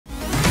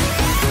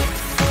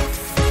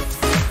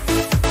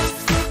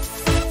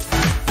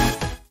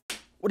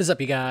What is up,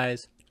 you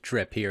guys?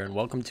 Trip here, and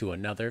welcome to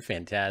another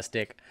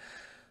fantastic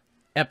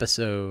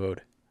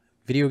episode.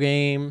 Video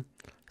game,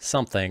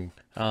 something.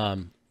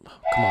 Come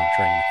on,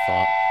 train of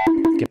thought.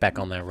 Get back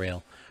on that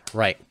rail.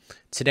 Right.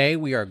 Today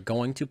we are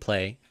going to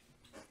play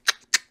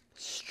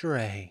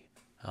Stray,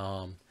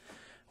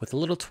 with a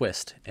little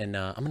twist, and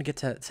I'm gonna get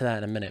to that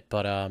in a minute.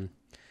 But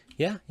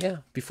yeah.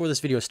 Before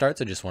this video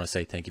starts, I just want to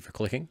say thank you for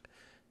clicking.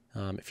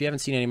 If you haven't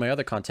seen any of my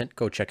other content,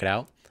 go check it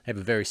out. I have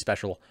a very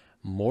special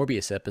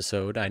Morbius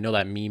episode. I know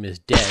that meme is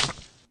dead,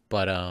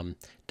 but it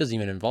doesn't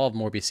even involve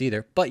Morbius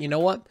either. But you know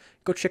what?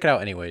 Go check it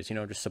out anyways. You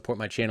know, just support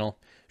my channel.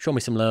 Show me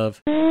some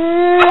love.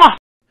 In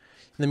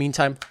the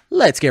meantime,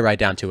 let's get right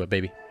down to it,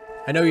 baby.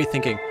 I know you're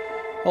thinking,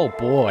 oh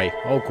boy,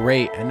 oh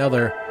great,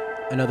 another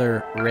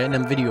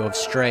random video of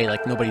Stray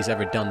like nobody's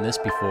ever done this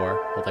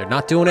before. Well, they're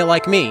not doing it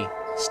like me.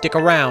 Stick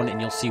around and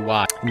you'll see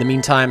why. In the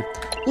meantime,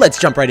 let's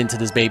jump right into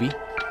this baby.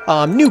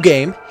 New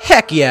game.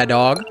 Heck yeah,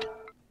 dog.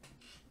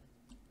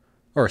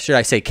 Or should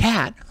I say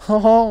cat?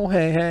 Oh,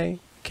 hey.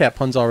 Cat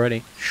puns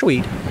already.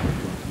 Sweet.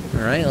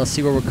 Alright, let's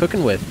see what we're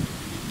cooking with.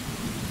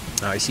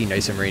 Oh, I see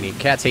nice and rainy.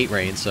 Cats hate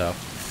rain, so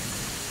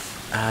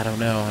I don't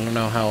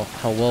know how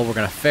well we're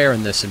gonna fare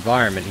in this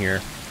environment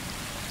here.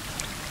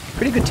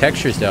 Pretty good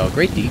textures though.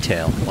 Great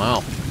detail.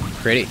 Wow.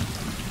 Pretty.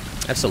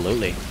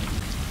 Absolutely.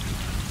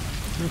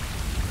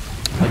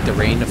 Like the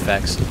rain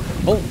effects.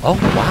 Oh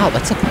wow,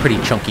 that's a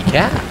pretty chunky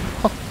cat.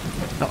 Huh.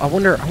 I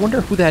wonder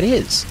who that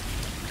is.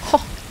 Huh.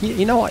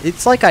 You know what?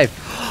 It's like I've...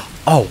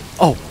 Oh,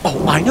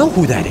 I know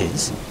who that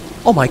is.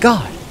 Oh my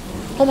god,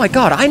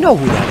 I know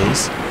who that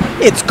is.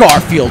 It's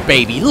Garfield,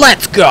 baby.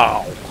 Let's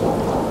go.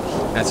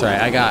 That's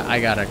right. I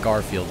got a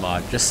Garfield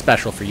mod just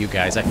special for you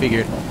guys. I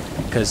figured,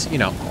 because you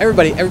know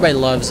everybody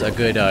loves a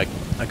good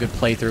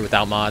playthrough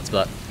without mods,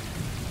 but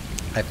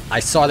I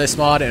saw this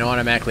mod and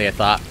automatically I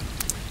thought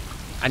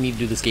I need to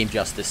do this game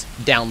justice.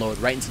 Download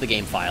right into the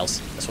game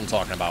files. That's what I'm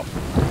talking about.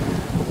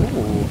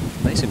 Ooh,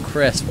 nice and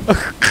crisp.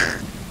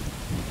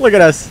 Look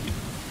at us.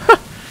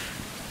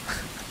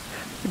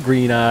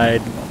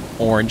 Green-eyed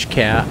orange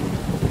cat.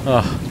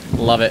 Oh,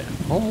 love it.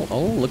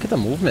 Oh, look at the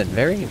movement.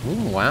 Very,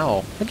 ooh,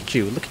 wow. Look at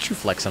you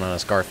flexing on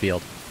us,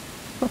 Garfield.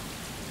 Huh.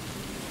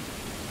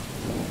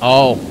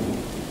 Oh,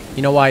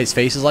 you know why his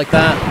face is like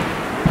that?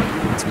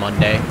 It's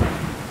Monday.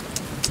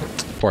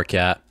 Poor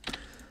cat.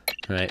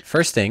 All right,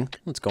 first thing,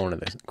 let's go into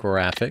the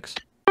graphics.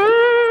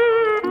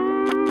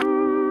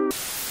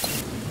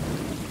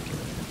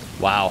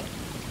 Wow,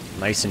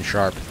 nice and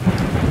sharp.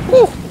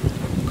 Woo!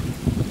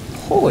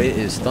 Oh, it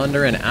is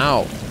thundering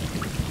out.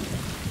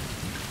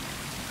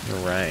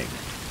 All right.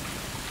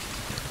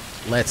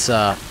 Let's,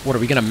 what, are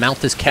we gonna mount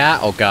this cat?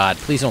 Oh god,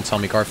 please don't tell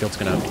me Garfield's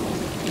gonna...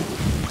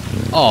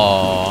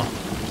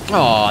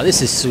 Aw,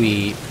 this is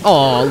sweet.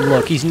 Aw,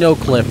 look, he's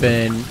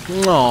no-clipping.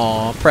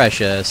 Aw,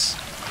 precious.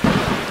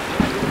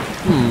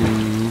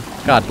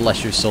 God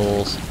bless your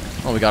souls.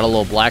 Oh, we got a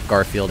little black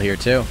Garfield here,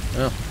 too.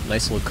 Oh,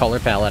 nice little color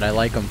palette, I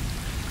like him.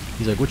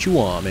 He's like, what you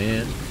want,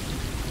 man?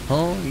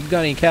 Huh? You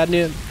got any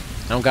catnip?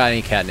 I don't got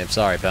any catnip,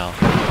 sorry, pal.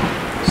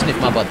 Sniff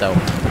my butt, though.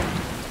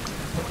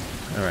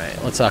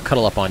 Alright, let's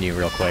cuddle up on you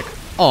real quick.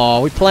 Aw,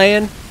 we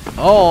playing?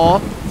 Aw,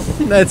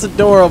 that's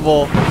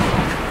adorable.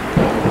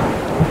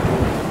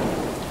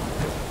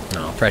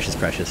 Oh, precious.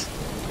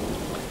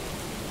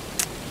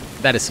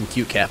 That is some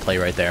cute cat play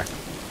right there.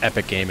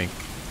 Epic gaming.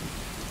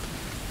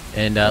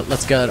 And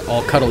let's get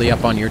all cuddly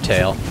up on your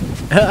tail.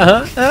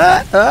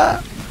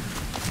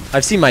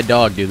 I've seen my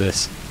dog do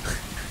this.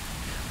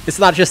 It's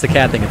not just a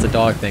cat thing, it's a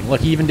dog thing. Look,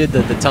 he even did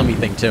the tummy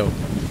thing, too.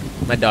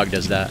 My dog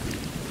does that.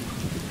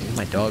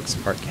 My dog's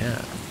part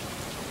cat.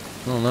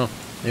 I don't know.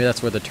 Maybe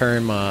that's where the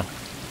term,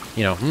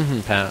 you know,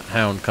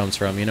 hound comes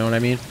from, you know what I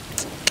mean?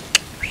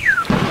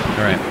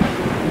 Alright.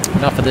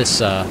 Enough of this,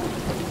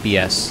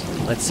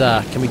 BS. Let's,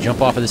 can we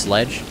jump off of this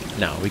ledge?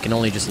 No, we can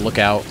only just look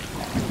out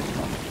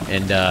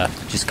and,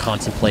 just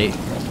contemplate,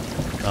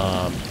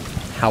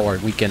 how our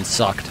weekend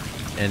sucked.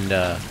 And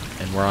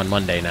we're on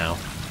Monday now.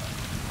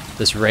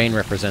 This rain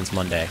represents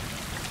Monday.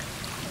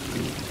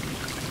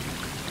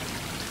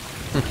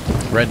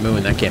 Red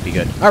moon, that can't be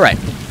good. Alright.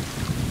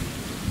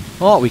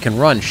 Oh, we can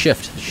run.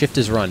 Shift. Shift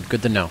is run.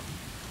 Good to know.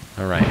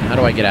 Alright, how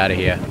do I get out of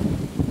here?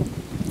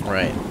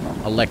 Alright.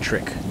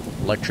 Electric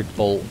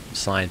bolt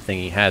sign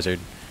thingy hazard.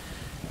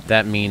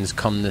 That means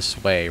come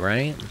this way,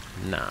 right?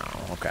 No.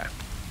 Okay.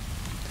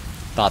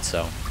 Thought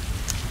so.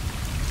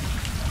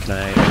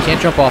 I can't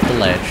jump off the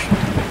ledge.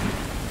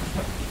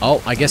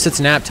 Oh, I guess it's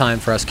nap time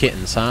for us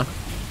kittens, huh?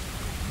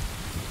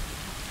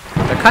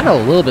 They're kind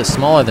of a little bit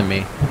smaller than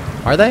me.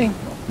 Are they?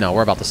 No,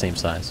 we're about the same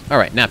size.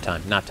 Alright, nap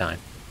time.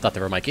 Thought they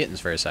were my kittens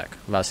for a sec.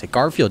 I'm about to say,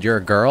 Garfield, you're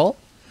a girl?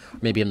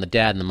 Maybe I'm the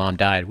dad and the mom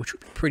died, which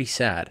would be pretty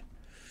sad.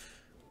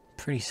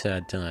 Pretty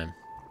sad time.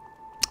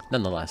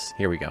 Nonetheless,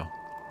 here we go.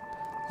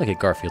 Look at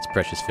Garfield's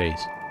precious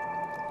face.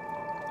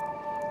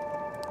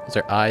 Those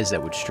are eyes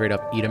that would straight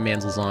up eat a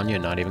man's lasagna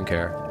and not even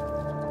care.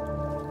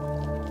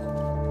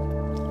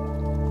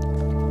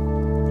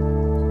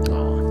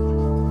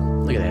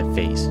 Oh, look at that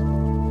face.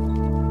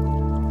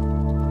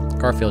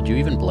 Garfield, you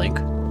even blink?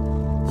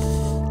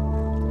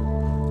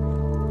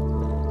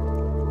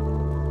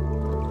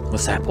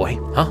 What's that, boy?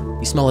 Huh?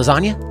 You smell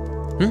lasagna?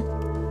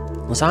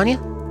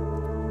 Lasagna?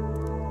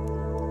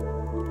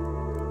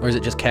 Or is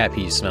it just cat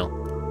pee you smell?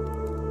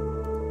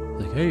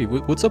 Like, hey,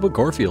 what's up with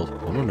Garfield?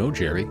 I don't know,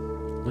 Jerry.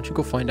 Why don't you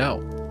go find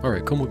out?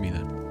 Alright, come with me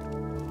then.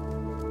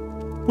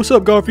 What's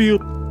up,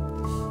 Garfield?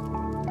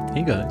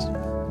 Hey, guys.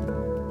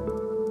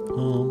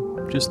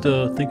 Just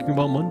thinking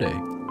about Monday.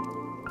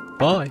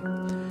 Bye.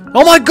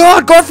 Oh my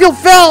god, Garfield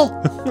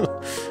fell!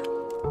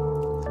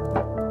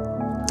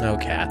 Oh,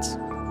 cats.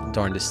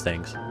 Darndest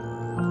things.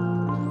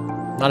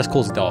 Not as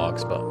cool as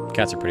dogs, but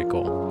cats are pretty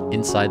cool.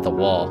 Inside the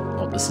wall.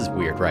 Oh, this is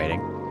weird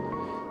writing.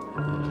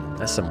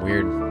 That's some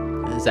weird...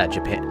 Is that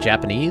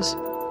Japanese? Is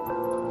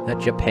that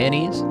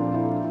Japanese?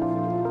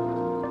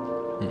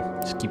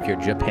 Just keep your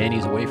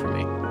Japanese away from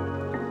me.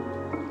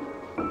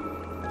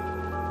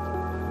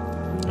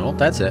 Oh,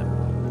 that's it.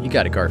 You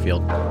got it,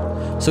 Garfield.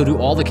 So do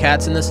all the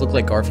cats in this look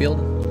like Garfield?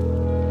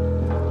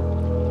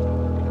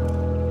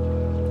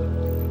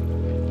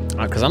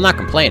 Because I'm not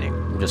complaining.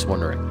 I'm just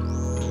wondering.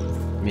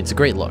 I mean, it's a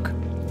great look.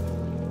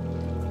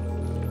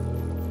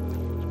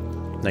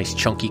 Nice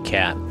chunky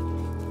cat.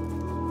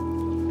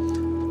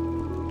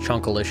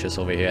 Chunkalicious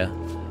over here.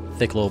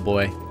 Thick little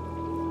boy.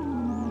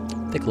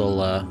 Thick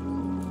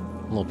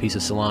little piece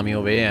of salami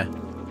over here.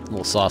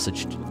 Little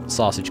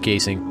sausage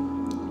casing.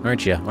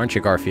 Aren't you? Aren't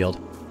you, Garfield?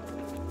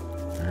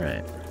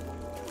 Alright.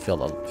 Feel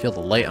the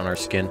light on our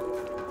skin.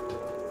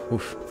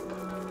 Oof.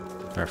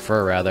 Our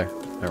fur, rather.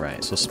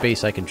 Alright, so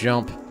space I can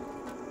jump.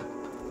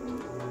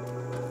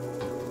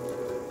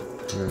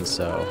 And then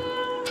so...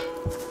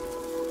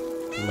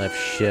 Left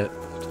shift...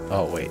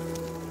 Oh, wait.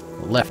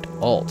 Left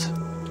alt.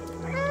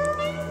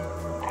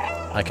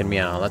 I can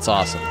meow. That's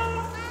awesome.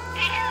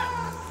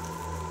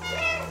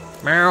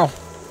 Meow.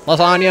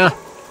 Lasagna.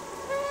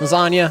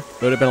 Lasagna.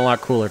 It would have been a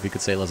lot cooler if you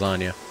could say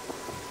lasagna.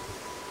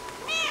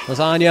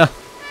 Lasagna.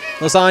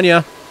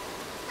 Lasagna.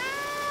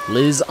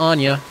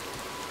 Lasagna.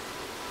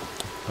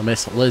 I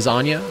miss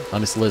lasagna. I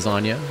miss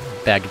lasagna.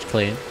 Baggage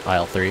claim.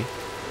 Aisle 3.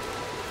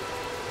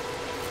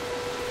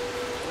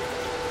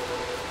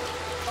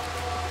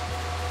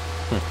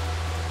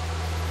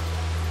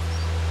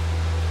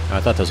 I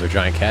thought those were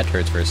giant cat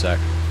turds for a sec.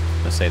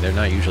 Let's say they're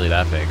not usually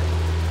that big.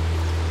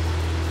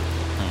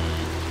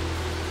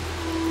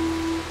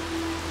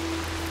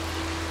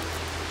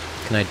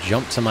 Can I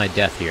jump to my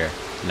death here?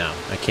 No,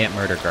 I can't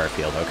murder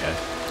Garfield. Okay.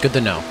 Good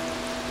to know.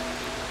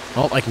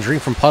 Oh, I can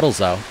drink from puddles,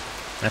 though.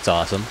 That's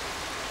awesome.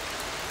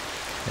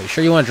 Are you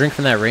sure you want to drink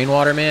from that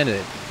rainwater,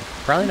 man?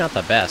 Probably not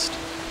the best.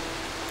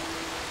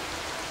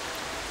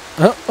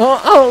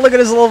 Oh, look at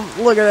his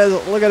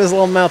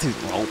little mouth. He's...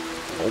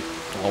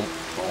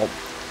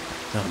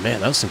 Oh, man,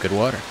 that was some good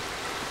water.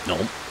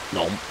 Nom,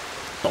 nom,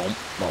 nom,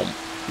 nom,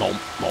 nom,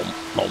 nom,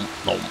 nom,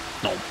 nom,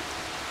 nom.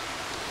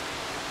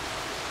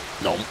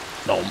 Nom,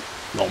 nom,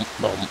 nom,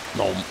 nom,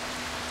 nom,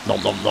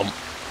 nom, nom, nom.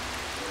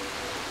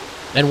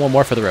 And one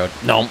more for the road.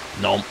 Nom,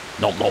 nom,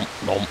 nom, nom,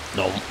 nom,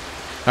 nom.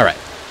 Alright.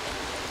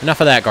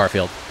 Enough of that,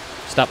 Garfield.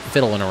 Stop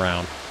fiddling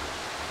around.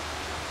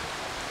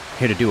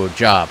 Here to do a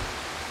job.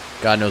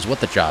 God knows what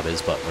the job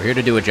is, but we're here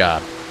to do a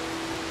job.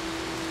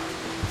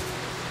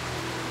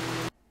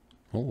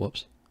 Oh,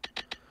 whoops.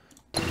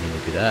 Didn't mean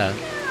to do that.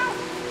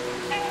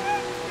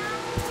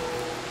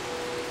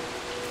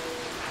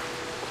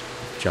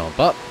 Jump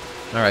up.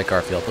 Alright,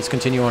 Garfield. Let's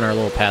continue on our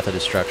little path of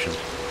destruction.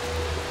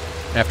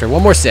 After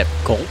one more sip.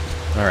 Cool.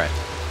 Alright.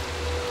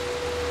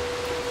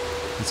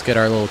 Let's get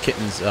our little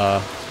kittens,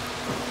 all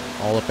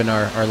up in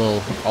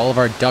all of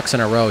our ducks in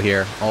a row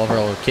here. All of our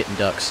little kitten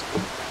ducks.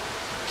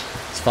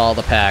 Let's follow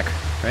the pack.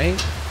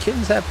 Right?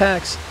 Kittens have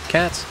packs.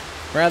 Cats,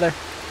 rather.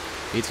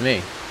 Beats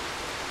me.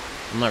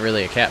 I'm not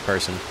really a cat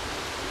person.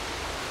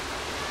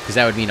 Because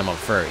that would mean I'm a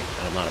furry,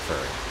 and I'm not a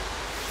furry.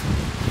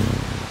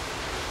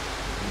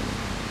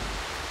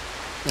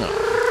 No.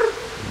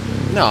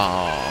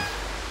 No.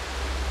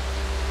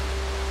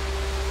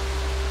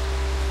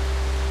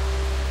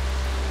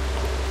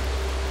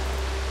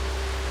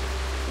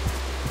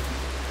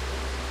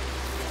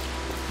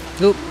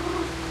 Oop.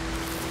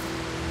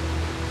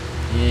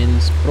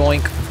 And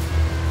sproink.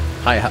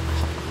 Hi.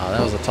 Oh,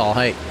 that was a tall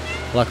height.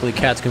 Luckily,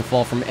 cats can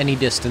fall from any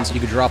distance. You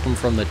could drop them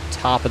from the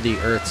top of the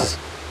Earth's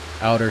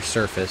outer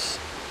surface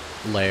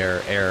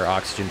layer, air,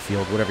 oxygen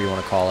field, whatever you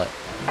want to call it.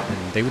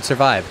 And they would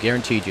survive,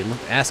 guaranteed you.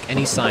 Ask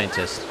any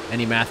scientist,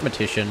 any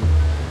mathematician.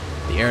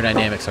 The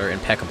aerodynamics are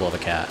impeccable of a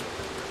cat.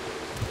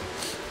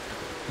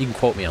 You can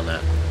quote me on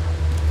that.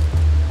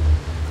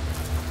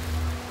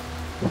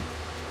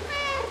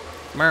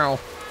 Meow.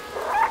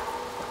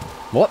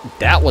 What?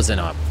 That wasn't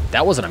a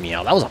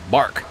meow. That was a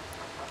bark.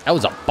 That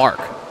was a bark.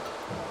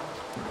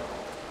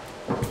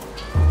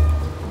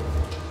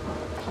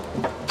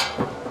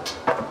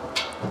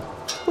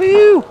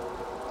 Woo!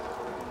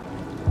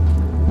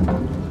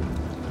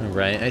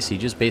 Alright, I see.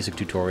 Just basic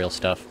tutorial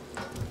stuff.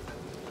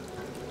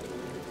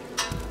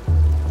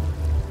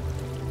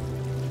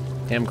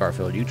 Damn,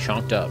 Garfield, you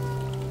chonked up.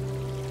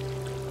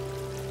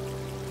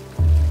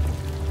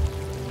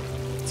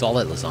 It's all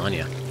that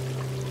lasagna.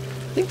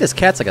 I think this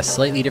cat's like a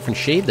slightly different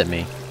shade than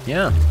me.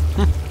 Yeah.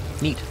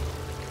 Neat.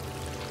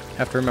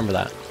 Have to remember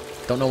that.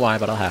 Don't know why,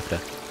 but I'll have to.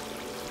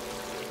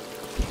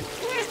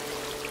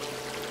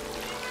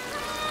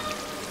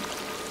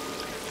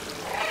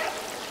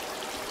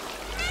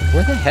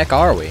 Where the heck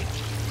are we?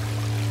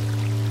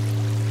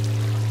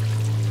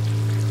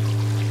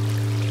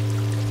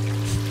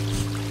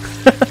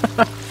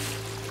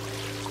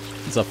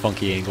 It's a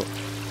funky angle.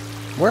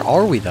 Where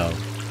are we, though?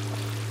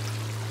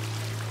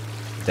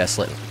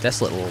 Desolate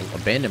little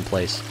abandoned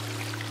place.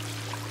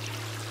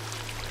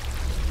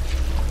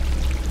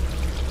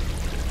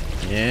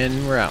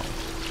 And we're out.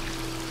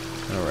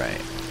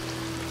 Alright.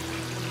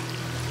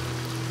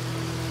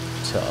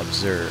 To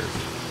observe.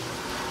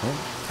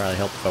 Oh, probably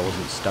help if I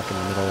wasn't stuck in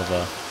the middle of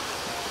a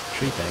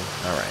tree thing.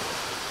 Alright.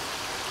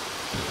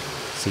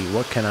 See,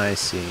 what can I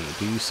see?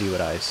 Do you see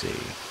what I see?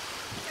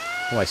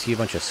 Oh, I see a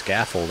bunch of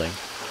scaffolding.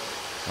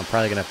 I'm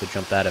probably gonna have to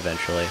jump that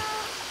eventually.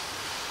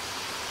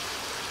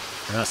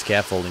 Or not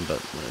scaffolding, but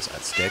what is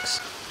that? Sticks?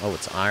 Oh,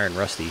 it's iron,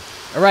 rusty.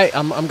 Alright,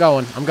 I'm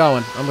going.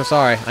 I'm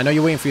sorry. I know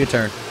you're waiting for your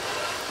turn.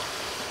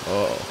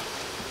 Oh.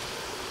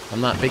 I'm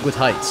not big with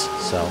heights,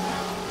 so.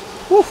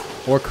 Whew.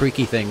 Or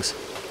creaky things.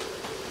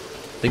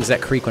 Things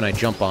that creak when I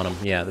jump on them.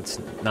 Yeah, that's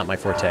not my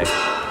forte.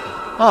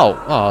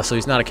 Oh, so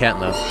he's not a cat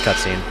in the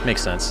cutscene.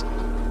 Makes sense.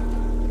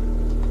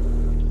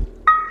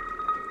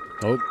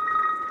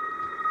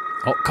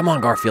 Oh, come on,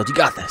 Garfield. You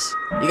got this.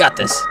 You got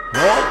this.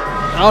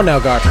 Oh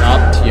no, Garfield.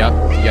 Oh, yep,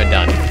 you're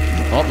done.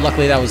 Oh,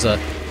 luckily that was a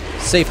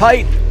safe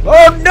height.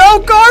 Oh, no,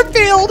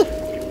 Garfield!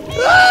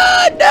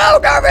 Ah, no,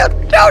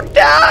 Garfield! Don't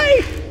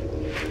die!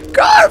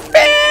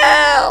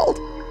 Garfield!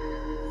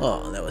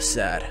 Oh, that was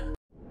sad.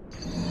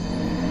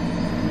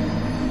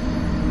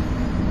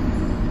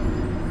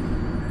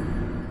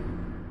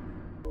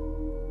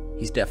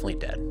 He's definitely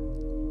dead.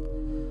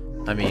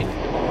 I mean,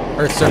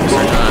 Earth's surface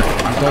or not,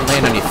 if you don't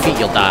land on your feet,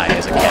 you'll die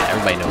as a cat.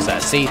 Everybody knows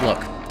that. See? Look.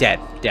 Dead.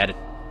 Dead.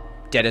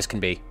 Dead as can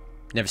be.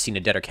 Never seen a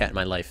deader cat in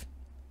my life.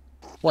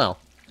 Well,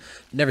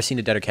 never seen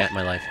a deader cat in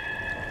my life.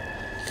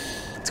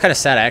 It's kind of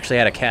sad. I actually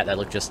had a cat that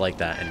looked just like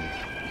that, and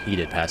he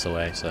did pass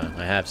away, so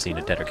I have seen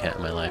a deader cat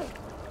in my life.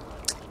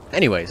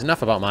 Anyways,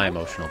 enough about my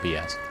emotional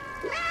BS.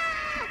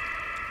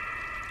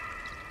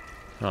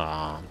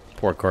 Aw,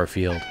 poor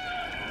Garfield.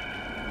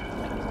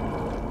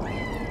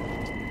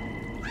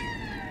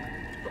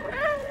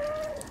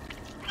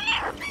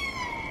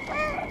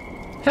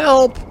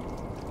 Help!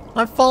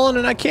 I'm falling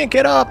and I can't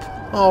get up!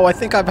 Oh, I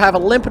think I have a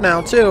limp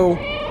now, too.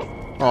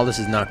 Oh, this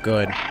is not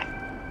good.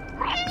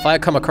 If I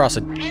come across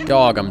a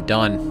dog, I'm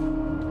done.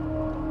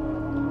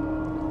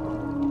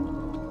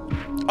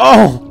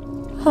 Oh!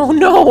 Oh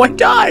no, I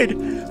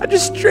died! I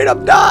just straight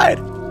up died!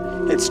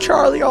 It's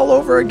Charlie all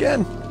over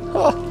again.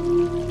 Oh.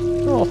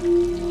 Oh.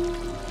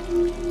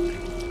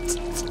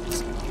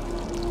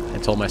 I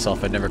told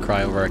myself I'd never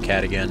cry over a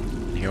cat again.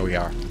 And here we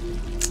are.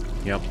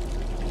 Yep.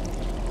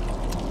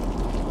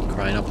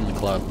 Crying up in the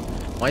club.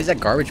 Why is that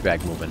garbage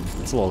bag moving?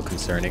 It's a little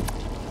concerning.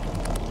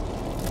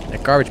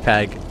 That garbage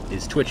bag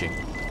is twitching,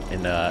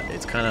 and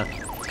it's kind of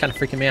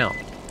freaking me out.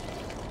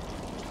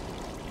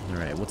 All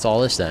right, what's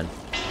all this then?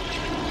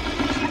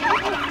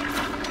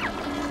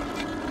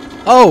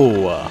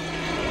 Oh.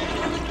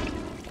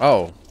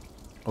 Oh.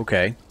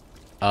 Okay.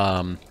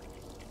 What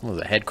was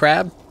it? Head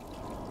crab?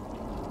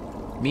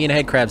 Me and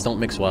head crabs don't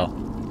mix well.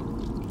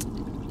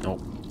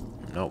 Nope.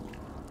 Nope.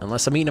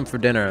 Unless I'm eating them for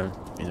dinner.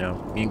 You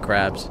know, eating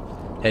crabs,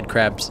 head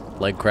crabs,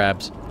 leg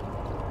crabs,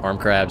 arm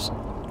crabs,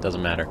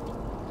 doesn't matter.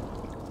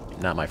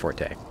 Not my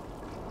forte.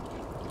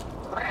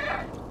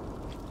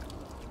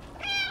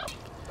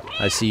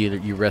 I see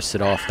that you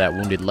rested off that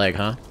wounded leg,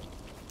 huh?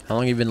 How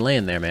long have you been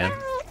laying there, man?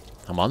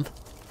 A month?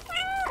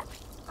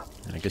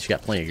 I guess you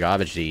got plenty of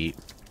garbage to eat.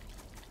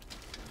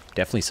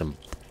 Definitely some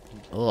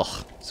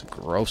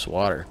gross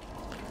water.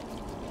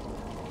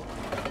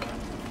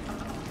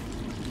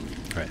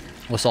 Alright,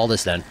 what's all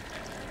this then?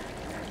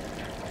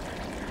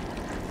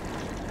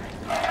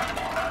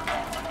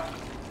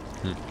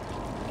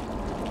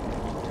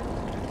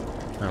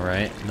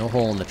 Alright, no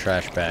hole in the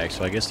trash bag,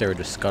 so I guess they were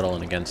just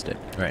scuttling against it.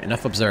 Alright,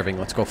 enough observing.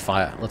 Let's go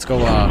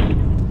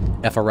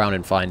F around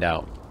and find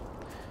out.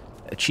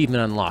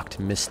 Achievement unlocked.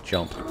 Missed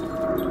jump.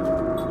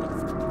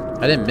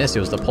 I didn't miss,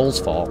 it was the pole's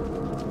fault.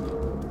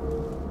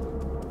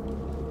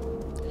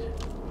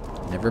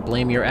 Never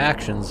blame your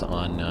actions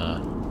on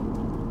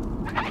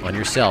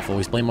yourself.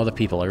 Always blame other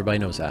people. Everybody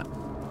knows that.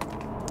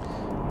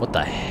 What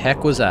the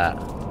heck was that?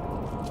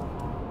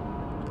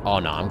 Oh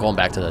no, I'm going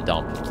back to the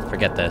dump.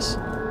 Forget this.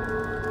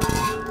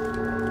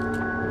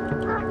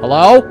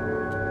 Hello?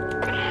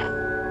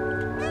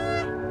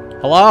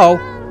 Hello?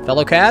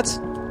 Fellow cats?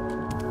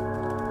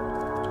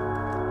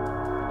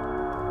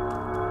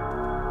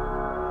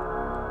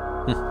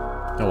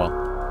 Oh well.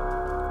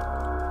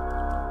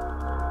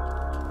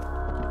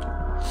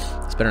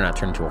 This better not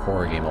turn into a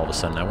horror game all of a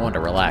sudden. I wanted to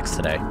relax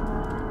today.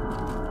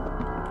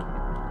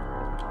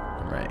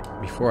 Alright,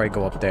 before I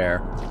go up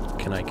there,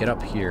 can I get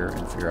up here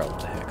and figure out what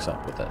the heck's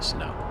up with this?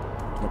 No.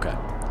 Okay.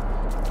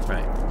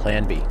 Alright,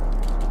 plan B.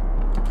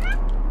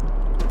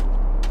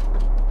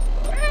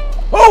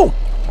 Oh!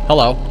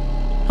 Hello.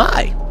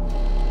 Hi!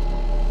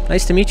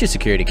 Nice to meet you,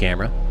 security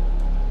camera.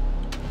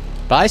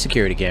 Bye,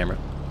 security camera.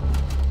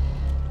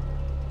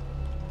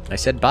 I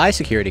said bye,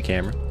 security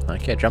camera. I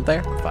can't jump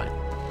there? Fine.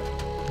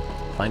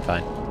 Fine,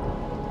 fine.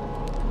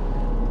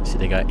 See,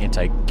 they got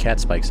anti-cat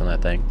spikes on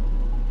that thing.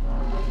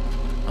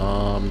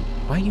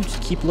 Why you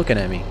just keep looking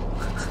at me?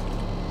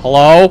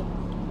 Hello?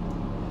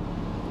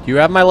 Do you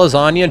have my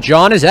lasagna?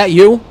 John, is that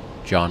you?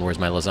 John, where's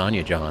my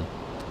lasagna, John?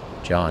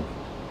 John.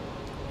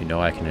 You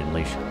know I can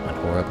unleash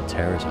horrible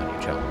terrors on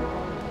you, John.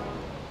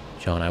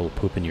 John, I will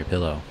poop in your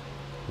pillow.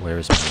 Where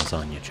is my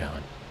lasagna,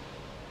 John?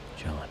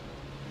 John,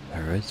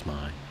 where is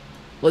my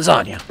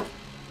lasagna?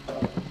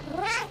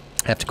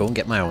 I have to go and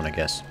get my own, I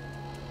guess.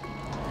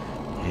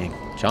 Dang.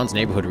 John's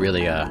neighborhood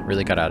really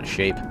got out of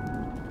shape.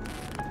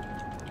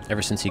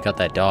 Ever since he got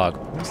that dog.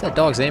 What's that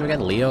dog's name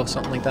again? Leo?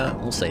 Something like that?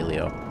 We'll say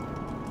Leo.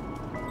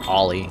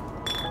 Ollie.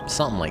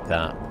 Something like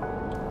that.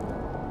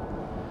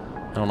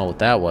 I don't know what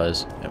that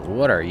was. And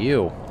what are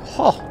you?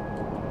 Oh!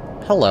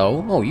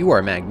 Hello. Oh, you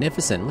are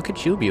magnificent. Look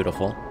at you,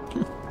 beautiful.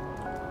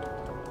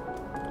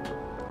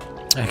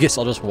 I guess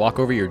I'll just walk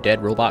over your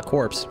dead robot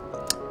corpse.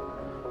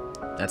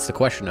 That's the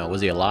question, though.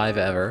 Was he alive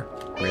ever?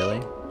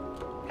 Really?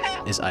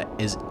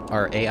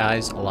 Are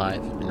AIs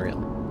alive and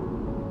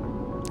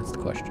real? That's the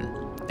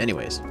question.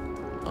 Anyways,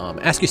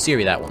 ask your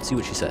Siri that one. See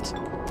what she says.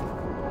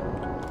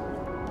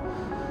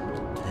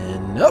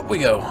 And up we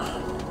go.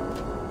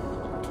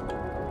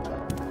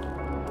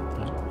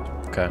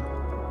 Okay.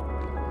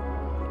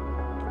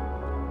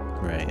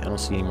 Right. I don't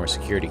see any more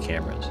security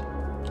cameras.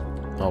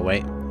 Oh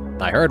wait,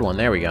 I heard one.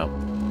 There we go.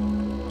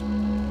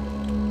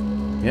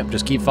 Yep.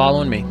 Just keep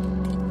following me.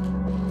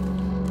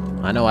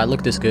 I know I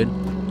look this good.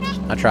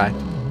 I try.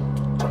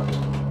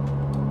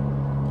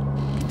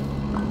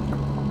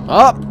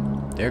 Oh!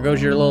 There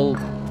goes your little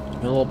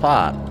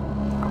pot.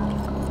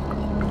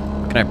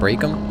 Can I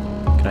break them?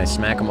 Can I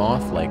smack them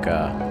off like,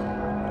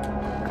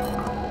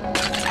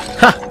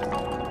 Ha!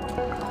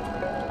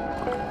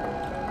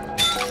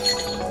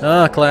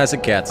 Ah,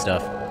 classic cat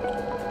stuff.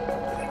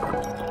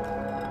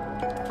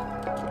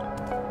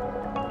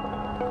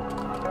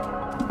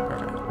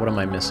 Alright, what am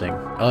I missing?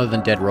 Other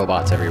than dead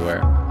robots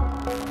everywhere.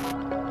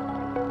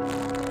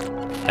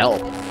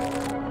 Help.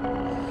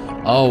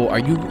 Oh, are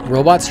you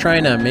robots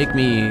trying to make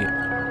me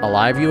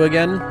alive you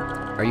again?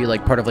 Are you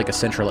like part of like a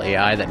central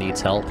AI that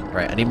needs help?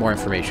 Right, I need more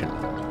information.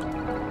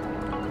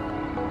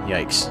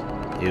 Yikes.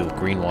 Ew,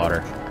 green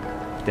water.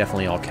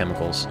 Definitely all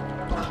chemicals.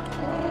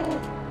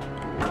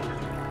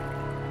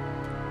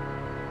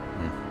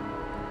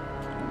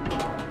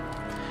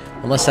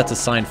 Unless that's a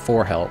sign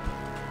for help.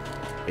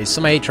 Is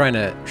somebody trying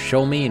to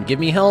show me and give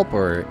me help,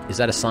 or is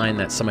that a sign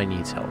that somebody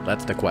needs help?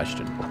 That's the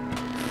question.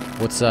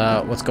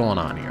 What's going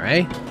on here,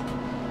 eh?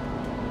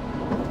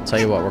 Tell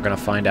you what, we're gonna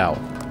find out.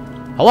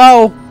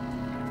 Hello?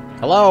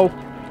 Hello?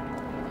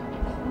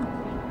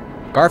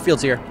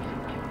 Garfield's here.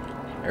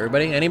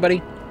 Everybody?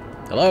 Anybody?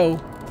 Hello?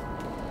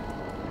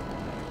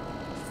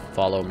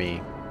 Follow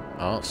me.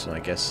 Oh, so I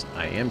guess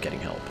I am getting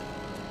help.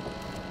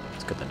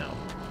 It's good to know.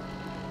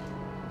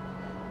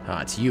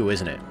 Ah, it's you,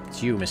 isn't it?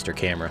 It's you, Mr.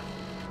 Camera.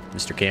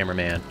 Mr.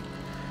 Cameraman.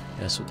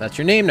 Yes, that's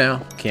your name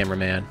now,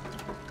 Cameraman.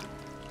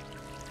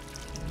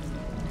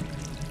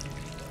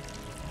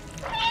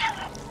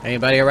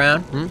 Anybody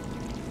around? Hmm?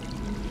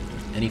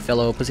 Any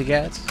fellow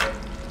pussycats?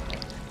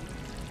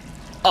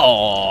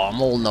 Oh, I'm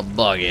holding a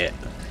bucket.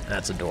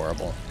 That's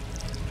adorable.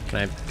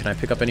 Can I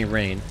pick up any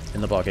rain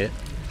in the bucket?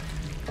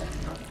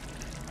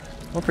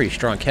 I'm a pretty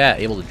strong cat,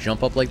 able to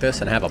jump up like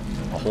this and have a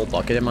whole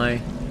bucket in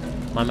my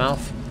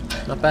mouth.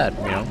 Not bad,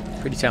 you know.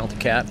 Pretty talented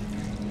cat.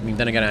 I mean,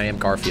 then again, I am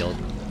Garfield.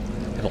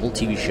 I have a whole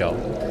TV show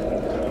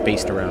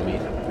based around me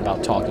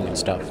about talking and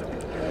stuff.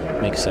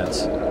 Makes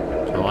sense.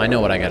 Oh, I know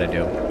what I gotta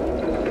do.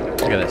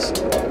 Look at this.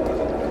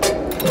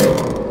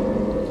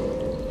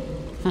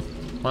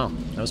 Wow,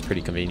 that was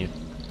pretty convenient.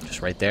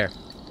 Just right there.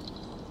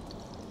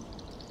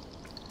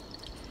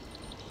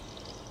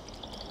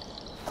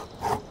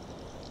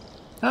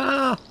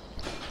 Ah!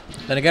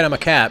 Then again, I'm a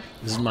cat.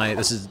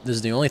 This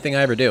is the only thing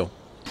I ever do.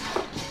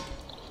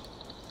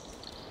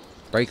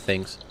 Break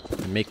things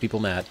and make people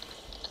mad.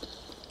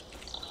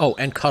 Oh,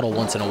 and cuddle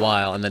once in a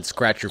while and then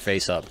scratch your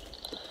face up.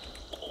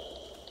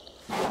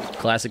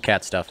 Classic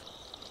cat stuff.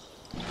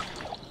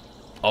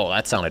 Oh,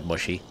 that sounded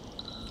mushy.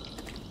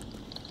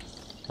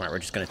 Alright, we're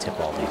just gonna tip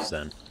all these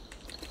then.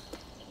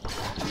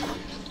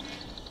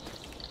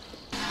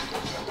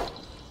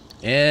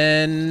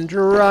 And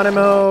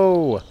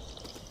Geronimo!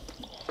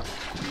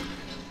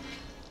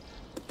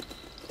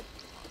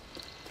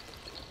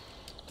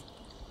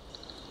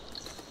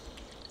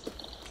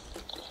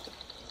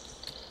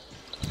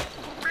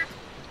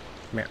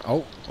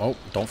 Oh,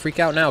 don't freak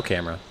out now,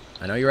 camera.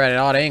 I know you're at an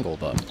odd angle,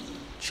 but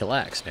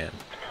chillax, man.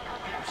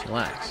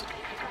 Chillax.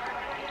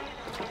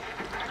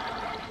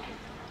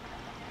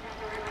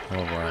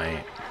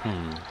 Alright.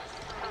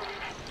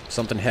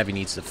 Something heavy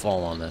needs to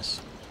fall on this.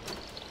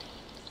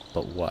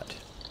 But what?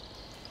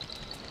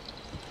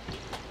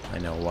 I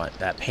know what.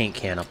 That paint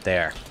can up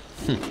there.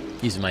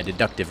 Using my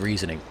deductive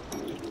reasoning.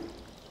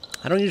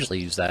 I don't usually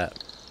use that.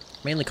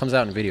 Mainly comes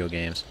out in video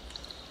games.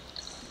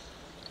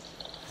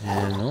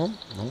 And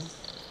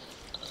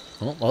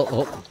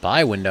oh,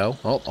 buy window.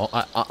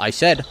 I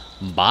said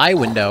buy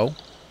window.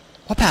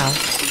 Wow.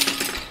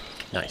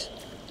 Nice.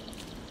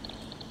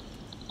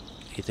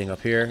 Anything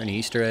up here? Any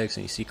Easter eggs?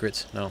 Any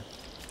secrets? No.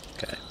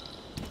 Okay.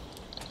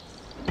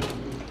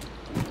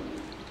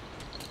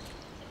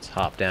 Let's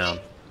hop down.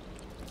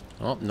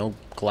 Oh, no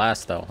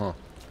glass though, huh?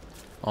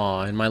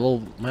 Aw, and my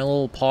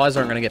little paws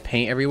aren't gonna get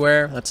paint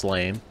everywhere. That's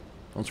lame.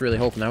 I was really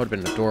hoping that would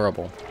have been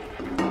adorable.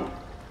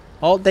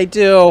 Oh, they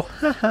do.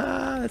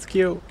 Haha, that's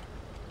cute.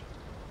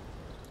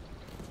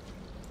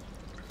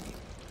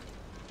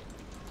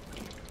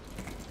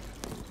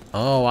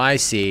 Oh, I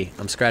see.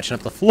 I'm scratching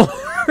up the floor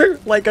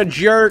like a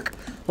jerk.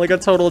 Like a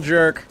total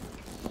jerk.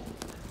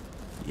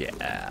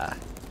 Yeah.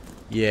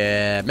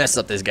 Yeah, mess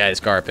up this guy's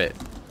carpet.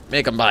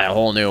 Make him buy a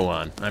whole new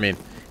one. I mean,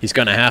 he's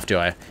gonna have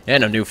to.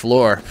 And a new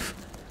floor.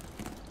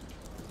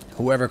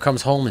 Whoever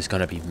comes home is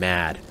gonna be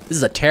mad. This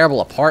is a terrible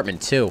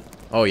apartment, too.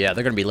 Oh, yeah,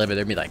 they're gonna be living.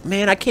 They're gonna be like,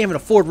 man, I can't even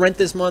afford rent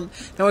this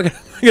month. Now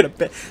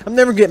I'm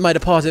never getting my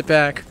deposit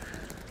back.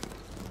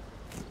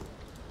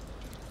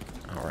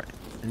 Alright.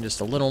 And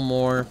just a little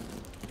more.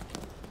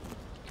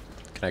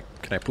 Can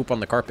I poop on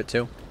the carpet,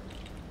 too?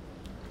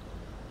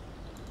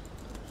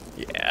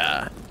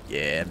 Yeah.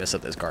 Yeah, mess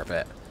up this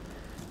carpet.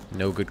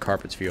 No good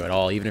carpets for you at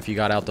all. Even if you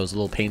got out those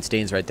little paint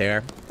stains right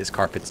there, this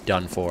carpet's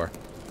done for.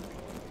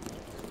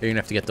 You're gonna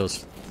have to get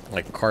those,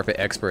 like, carpet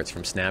experts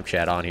from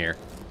Snapchat on here.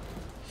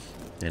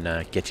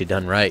 And, get you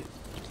done right.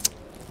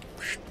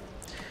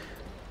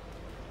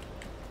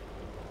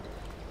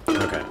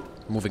 Okay.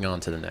 Moving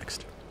on to the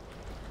next.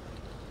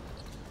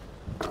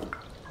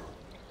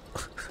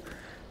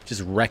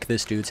 Just wreck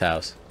this dude's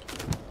house.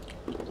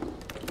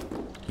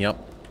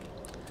 Yep.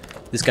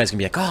 This guy's gonna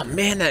be like, oh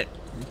man, that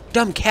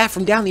dumb cat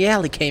from down the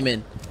alley came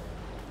in.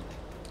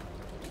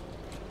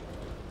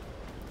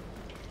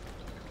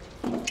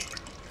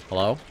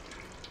 Hello?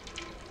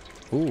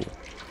 Ooh.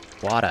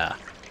 Water.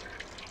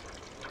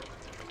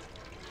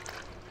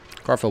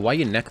 Garfield, why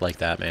you neck like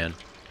that, man?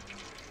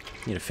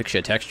 You need to fix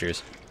your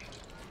textures.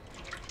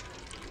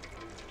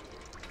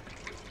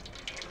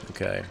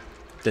 Okay.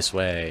 This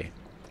way.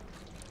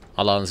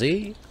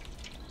 Allons-y.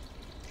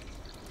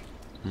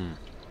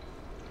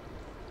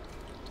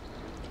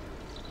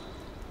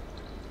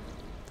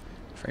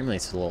 Frame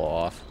rate's a little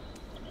off.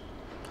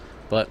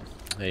 But,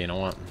 hey, you know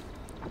what?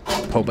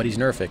 Po Buddy's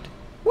nerfed.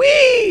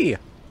 Whee!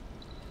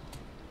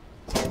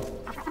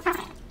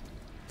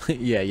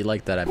 Yeah, you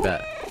like that, I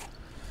bet.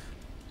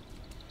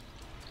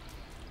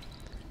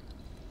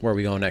 Where are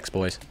we going next,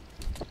 boys?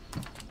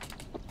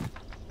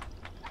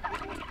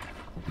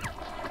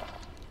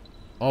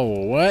 Oh,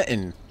 what?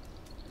 And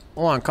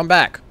hold on, come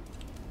back.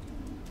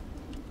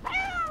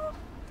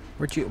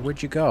 Where'd you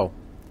go?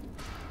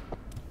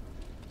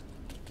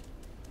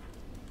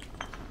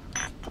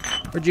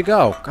 Where'd you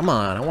go? Come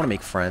on, I want to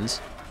make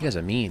friends. You guys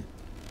are mean.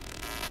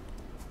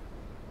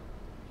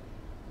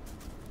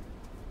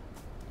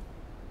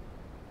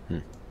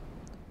 What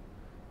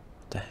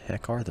the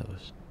heck are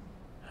those?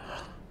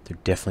 They're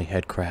definitely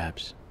head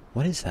crabs.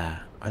 What is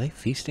that? Are they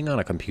feasting on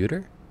a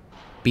computer?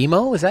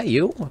 BMO, is that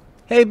you?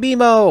 Hey,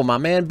 BMO, my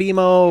man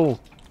BMO.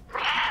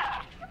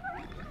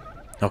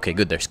 Okay,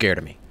 good, they're scared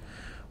of me.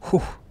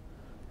 Whew.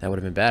 That would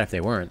have been bad if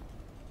they weren't.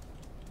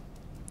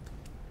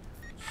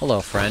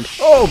 Hello, friend.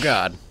 Oh,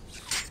 God.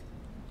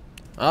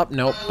 Oh,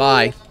 nope,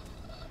 bye.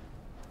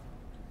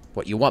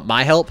 What, you want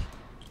my help?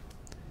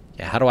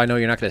 Yeah, how do I know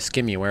you're not going to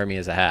skim me and wear me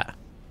as a hat?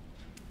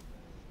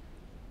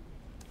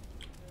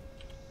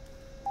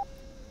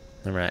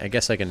 Alright, I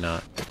guess I can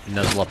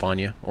nuzzle up on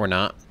you. Or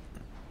not.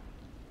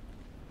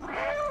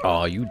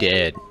 Oh, you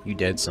dead. You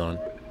dead, son.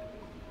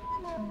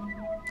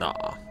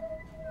 Aw.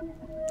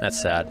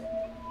 That's sad.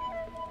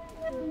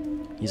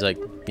 He's like,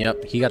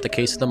 yep, he got the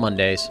case of the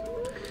Mondays.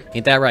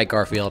 Ain't that right,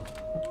 Garfield?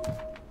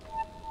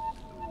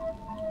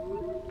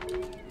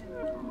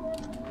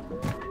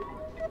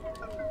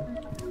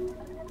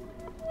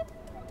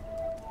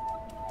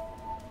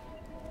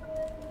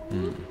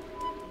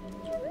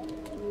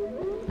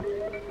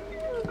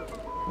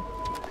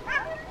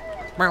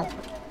 Meow.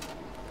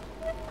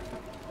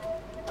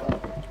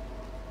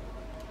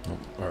 Oh,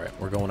 alright,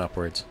 we're going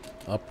upwards.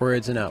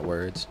 Upwards and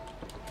outwards.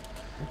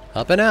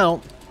 Up and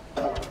out.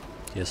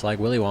 Just like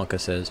Willy Wonka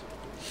says.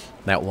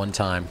 That one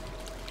time.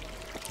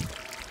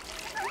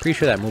 Pretty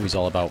sure that movie's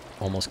all about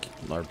almost,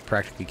 or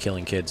practically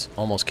killing kids.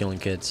 Almost killing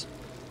kids.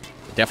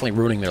 Definitely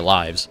ruining their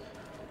lives.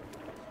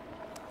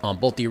 On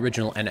both the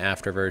original and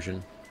after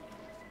version.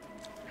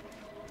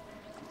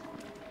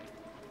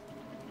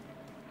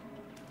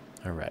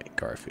 Alright,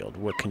 Garfield.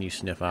 What can you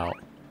sniff out?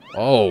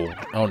 Oh!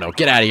 Oh no,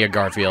 get out of here,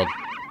 Garfield!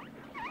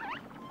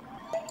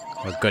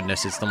 Oh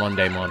goodness, it's the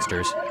Monday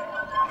monsters.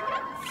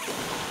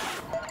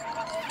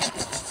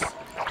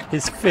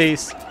 His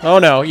face. Oh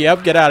no,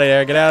 yep, get out of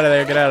there, get out of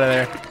there, get out of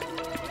there.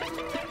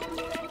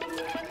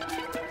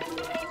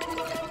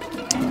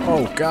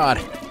 Oh god.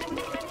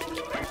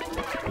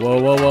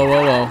 Whoa, whoa, whoa,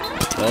 whoa, whoa.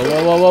 Whoa,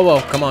 whoa, whoa, whoa,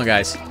 whoa. Come on,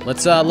 guys.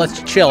 Let's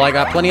chill. I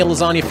got plenty of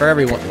lasagna for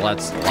everyone.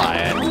 Let's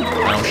lie.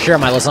 I don't share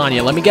my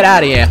lasagna. Let me get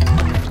out of here.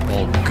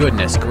 Oh,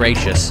 goodness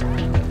gracious.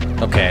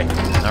 Okay.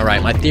 All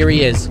right. My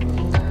theory is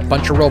a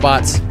bunch of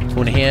robots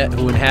who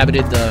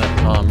inhabited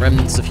the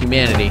remnants of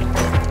humanity.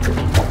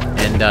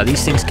 And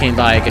these things came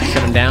by. I could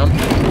shut them down.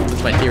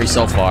 That's my theory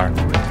so far.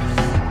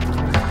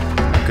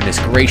 Goodness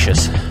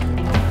gracious.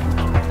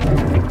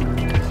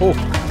 Oh.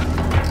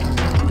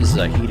 This is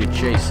a heated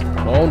chase.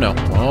 Oh, no.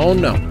 Oh,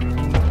 no.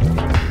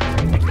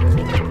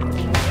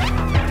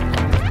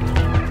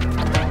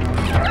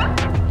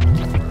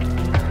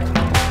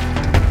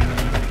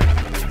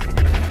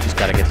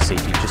 Gotta get the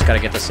safety. Just gotta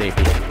get the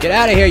safety. Get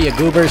out of here, you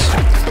goobers!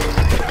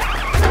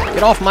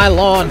 Get off my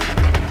lawn!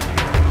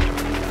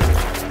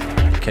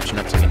 You're catching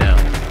up to me now.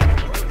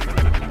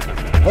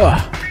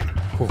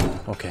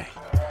 Oh, okay.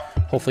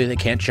 Hopefully they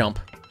can't jump.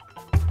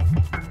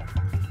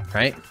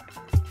 Right?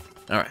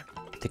 Alright.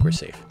 I think we're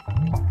safe.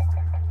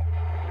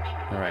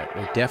 Alright,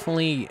 we're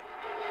definitely...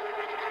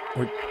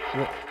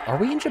 Are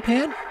we in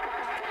Japan?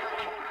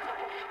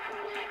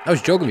 I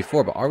was joking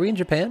before, but are we in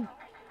Japan?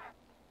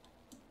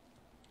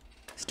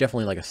 It's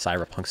definitely like a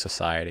cyberpunk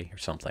society or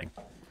something.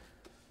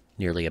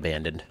 Nearly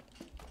abandoned.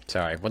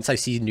 Sorry. Once I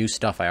see new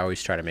stuff, I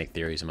always try to make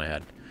theories in my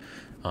head.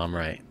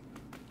 Right.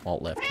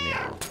 Alt left me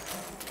out.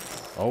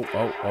 Oh,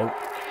 oh,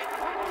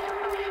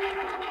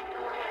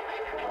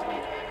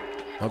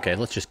 oh. Okay,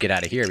 let's just get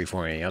out of here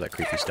before any other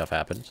creepy stuff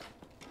happens.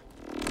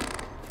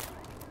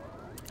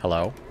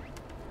 Hello?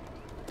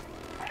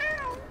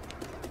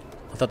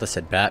 I thought that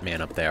said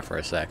Batman up there for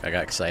a sec. I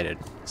got excited.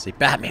 See,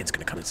 Batman's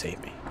gonna come and save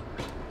me.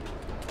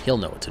 He'll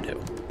know what to do.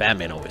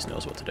 Batman always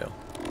knows what to do.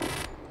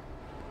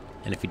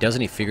 And if he doesn't,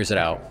 he figures it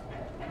out.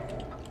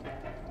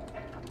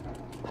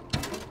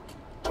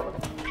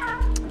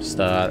 Just,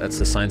 that's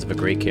the signs of a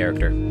great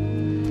character.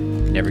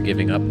 Never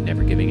giving up,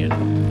 never giving in.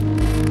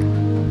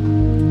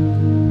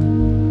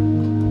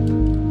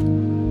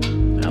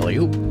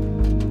 Alley-oop.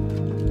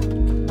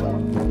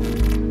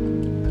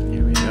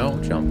 Here we go.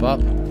 Jump up.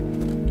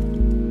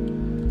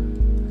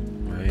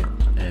 Right.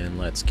 And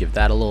let's give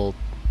that a little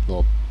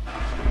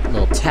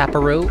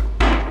taparoo.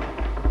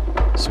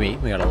 Sweet,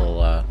 we got a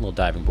little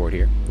diving board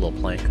here, a little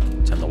plank.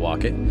 Time to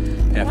walk it.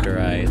 After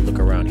I look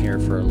around here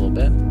for a little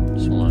bit,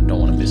 just don't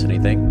want to miss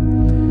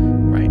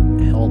anything. Right,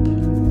 help.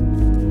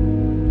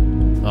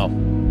 Oh,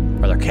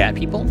 are there cat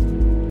people?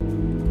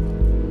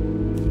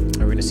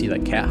 Are we gonna see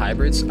like cat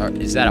hybrids?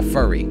 Is that a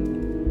furry?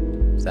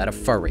 Is that a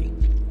furry?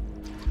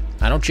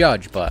 I don't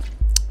judge, but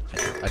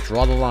I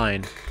draw the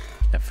line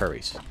at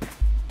furries.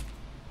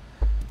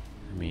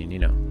 I mean, you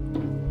know.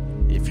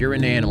 If you're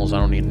into animals, I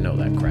don't need to know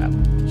that crap.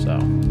 So,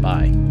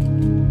 bye.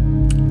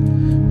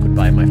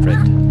 Goodbye, my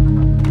friend.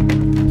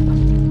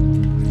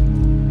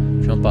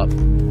 Jump up.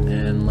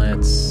 And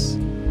let's...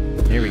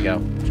 Here we go.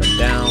 Jump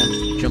down.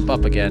 Jump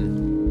up again.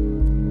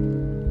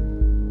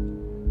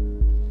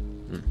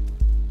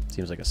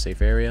 Seems like a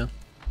safe area.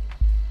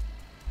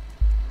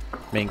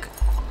 Mink.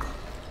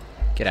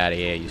 Get out of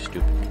here, you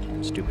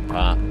stupid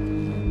pop.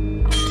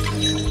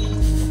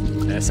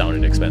 That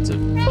sounded expensive.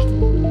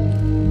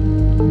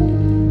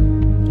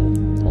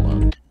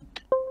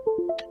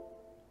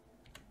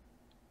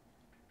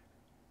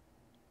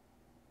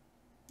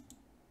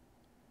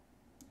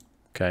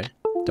 Okay,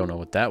 don't know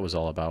what that was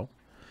all about.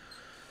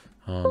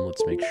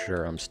 Let's make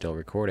sure I'm still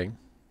recording.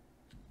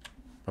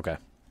 Okay.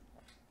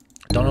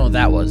 Don't know what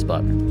that was,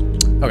 but...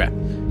 Okay.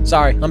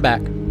 Sorry, I'm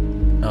back.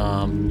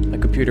 My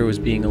computer was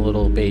being a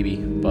little baby,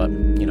 but,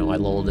 you know, I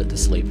lulled it to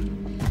sleep.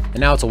 And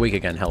now it's awake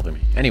again, helping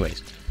me.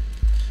 Anyways.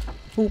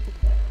 Boop.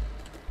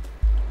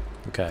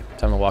 Okay,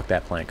 time to walk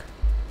that plank.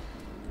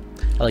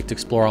 I like to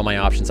explore all my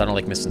options. I don't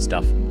like missing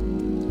stuff.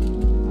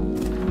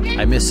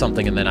 I miss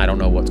something and then I don't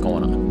know what's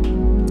going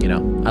on. You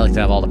know, I like to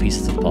have all the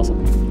pieces of the puzzle.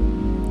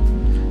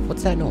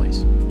 What's that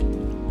noise?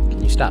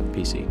 Can you stop,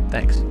 PC?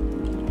 Thanks.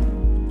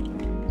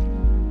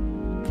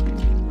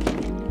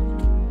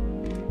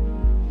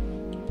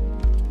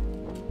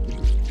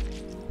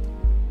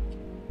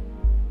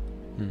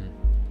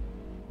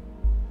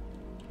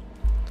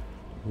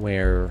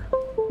 Where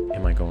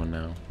am I going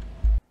now?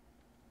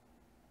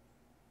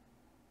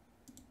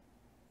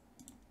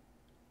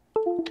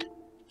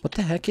 What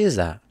the heck is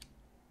that?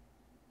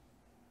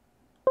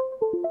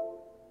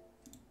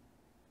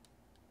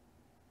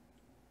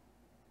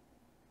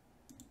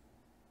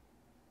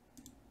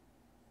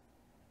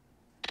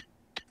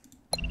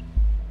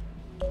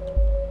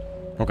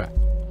 Okay.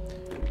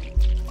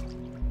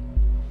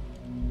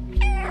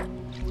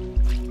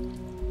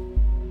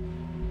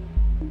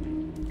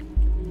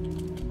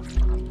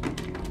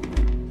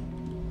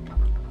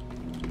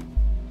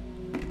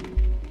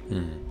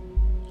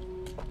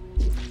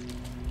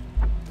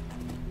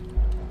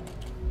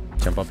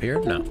 Jump up here?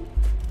 No.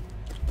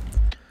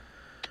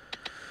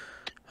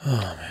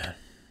 Oh, man.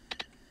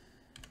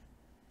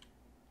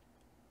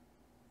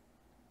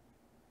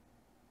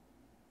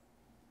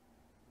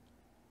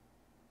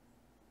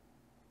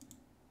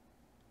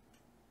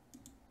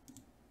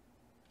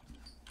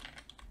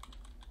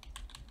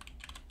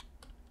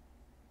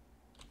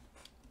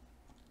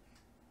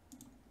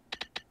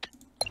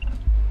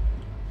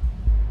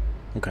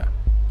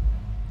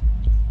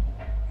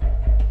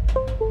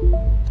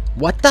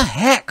 What the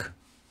heck?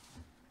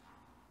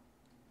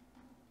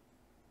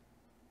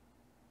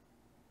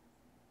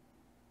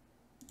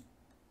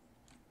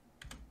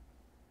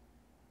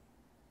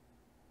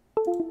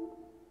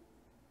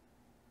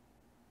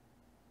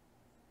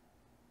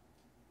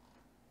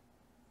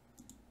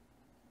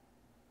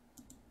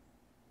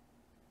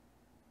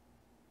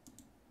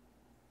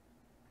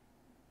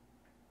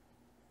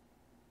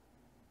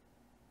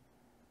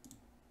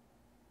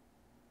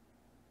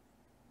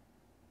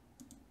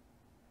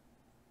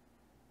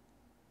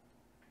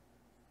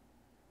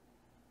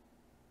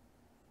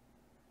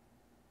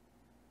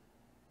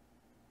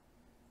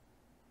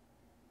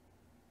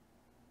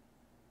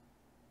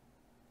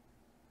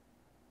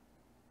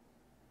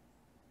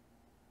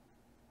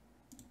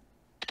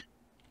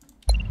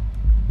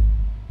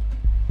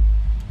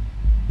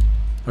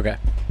 Okay.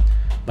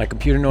 My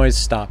computer noise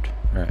stopped.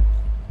 Alright.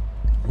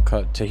 We'll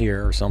cut to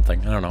here or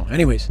something. I don't know.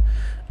 Anyways.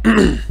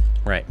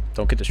 Right.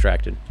 Don't get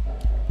distracted.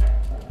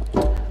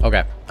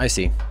 Okay. I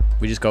see.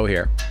 We just go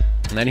here.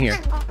 And then here.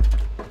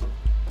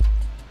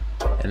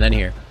 And then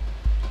here.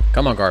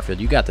 Come on, Garfield.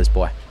 You got this,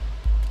 boy.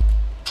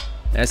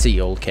 I see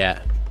you, old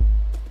cat.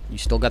 You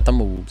still got the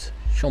moves.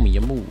 Show me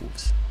your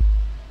moves.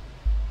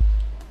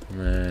 And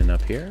then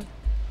up here?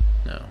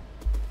 No.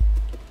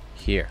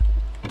 Here.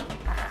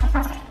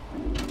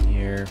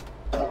 Here.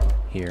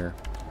 Here.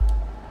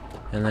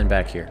 And then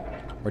back here.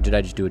 Or did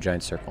I just do a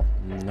giant circle?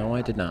 No,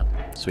 I did not.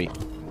 Sweet.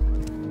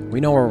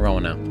 We know where we're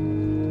going now.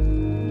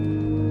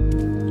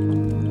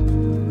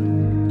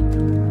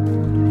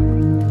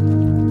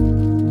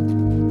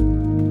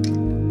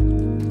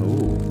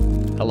 Ooh.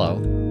 Hello.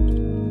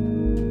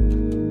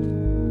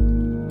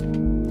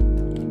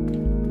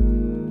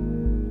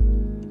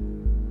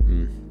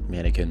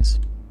 Mannequins.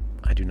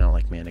 I do not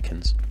like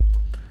mannequins.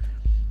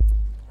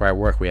 Where I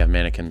work, we have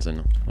mannequins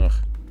and... Ugh.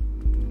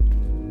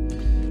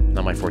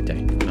 Not my forte.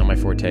 Not my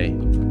forte.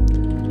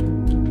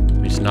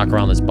 We just knock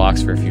around this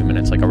box for a few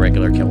minutes like a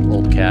regular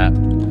old cat.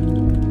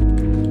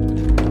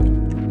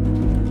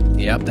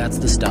 Yep, that's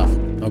the stuff.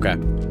 Okay.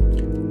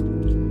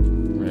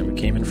 Alright, we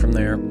came in from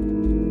there.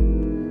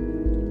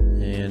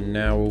 And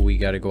now we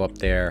gotta go up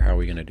there. How are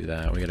we gonna do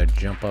that? We gotta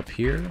jump up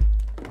here?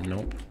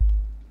 Nope.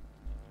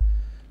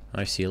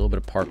 I see a little bit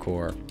of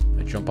parkour.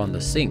 I jump on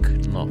the sink.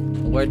 No.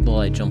 Where do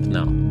I jump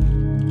now?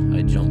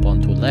 I jump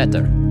onto a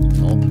ladder.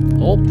 Nope.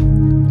 Nope.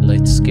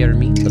 Light scare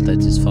me, but that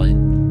is fine.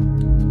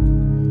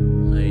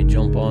 I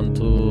jump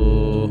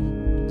onto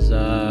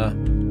the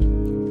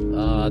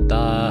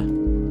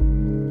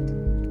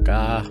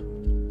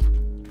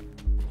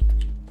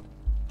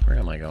where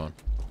am I going?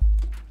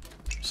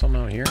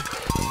 Something out here?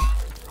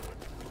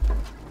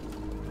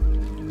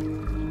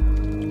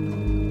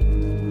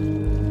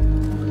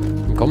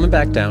 I'm coming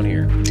back down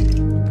here.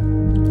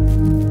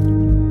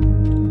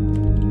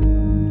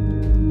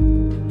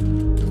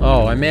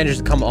 Oh, I managed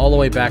to come all the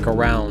way back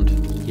around.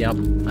 Yep,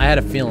 I had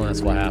a feeling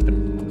that's what happened.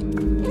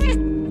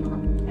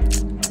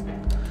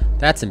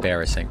 That's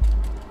embarrassing.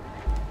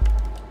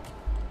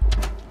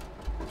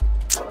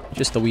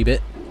 Just a wee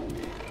bit.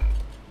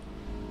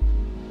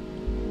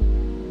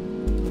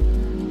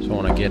 So I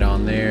want to get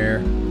on there.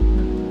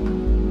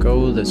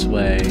 Go this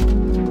way.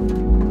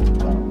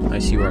 I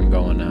see where I'm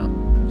going now.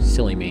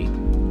 Silly me.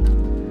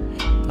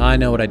 I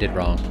know what I did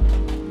wrong.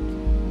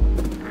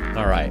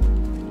 Alright.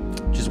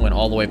 Just went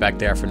all the way back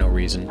there for no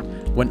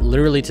reason. Went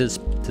literally to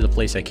the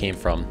place I came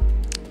from.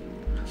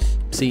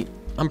 See,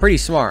 I'm pretty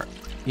smart,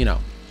 you know,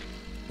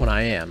 when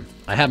I am.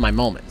 I have my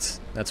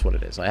moments. That's what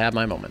it is. I have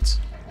my moments.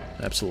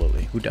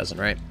 Absolutely. Who doesn't,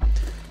 right?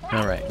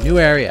 Alright, new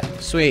area.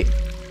 Sweet.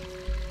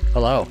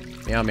 Hello.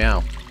 Meow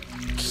meow.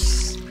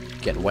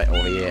 Getting wet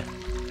over here.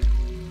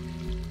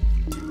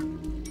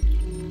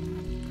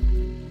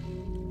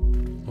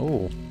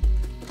 Oh.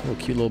 Oh,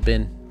 cute little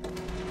bin.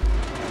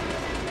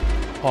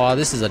 Oh,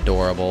 this is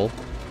adorable.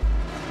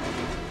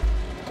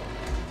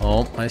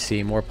 Oh, I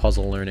see. More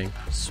puzzle learning.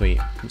 Sweet.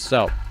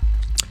 So,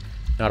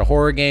 not a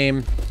horror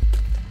game.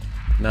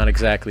 Not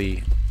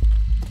exactly...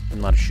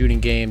 not a shooting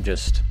game.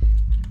 Just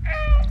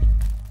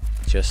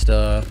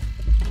a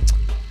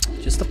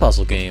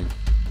puzzle game.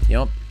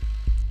 Yup.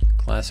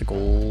 Classic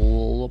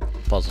old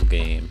puzzle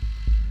game.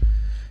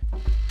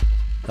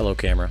 Hello,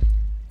 camera.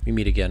 We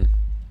meet again.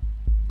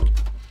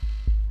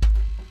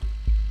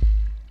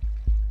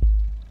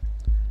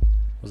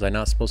 Was I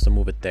not supposed to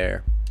move it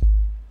there?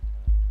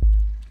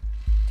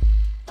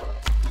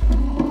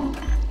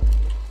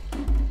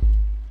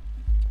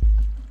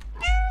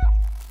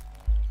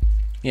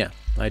 Yeah,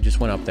 I just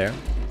went up there.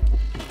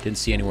 Didn't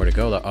see anywhere to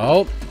go though.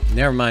 Oh,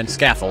 never mind.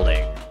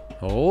 Scaffolding.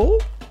 Oh.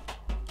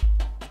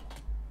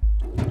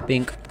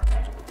 Bink.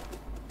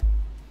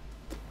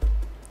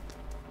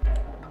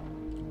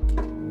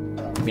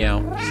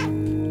 Meow.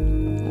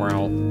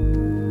 Meow.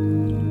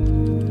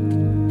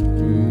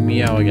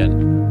 Meow again.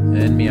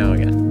 And meow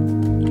again.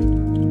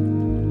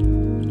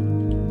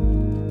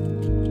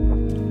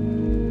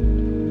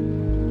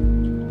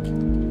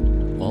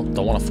 Well,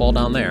 don't want to fall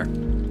down there.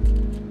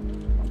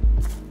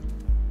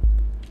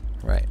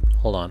 Right.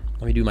 Hold on.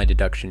 Let me do my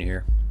deduction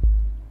here.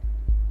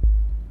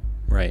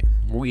 Right.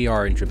 We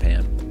are in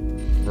Japan.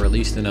 Or at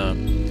least in a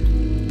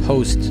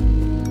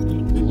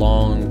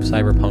post-long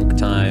cyberpunk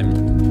time.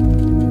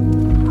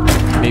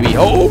 Maybe...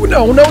 Oh,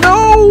 no, no,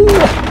 no!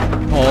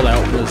 Oh,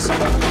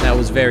 that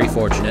was very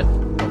fortunate.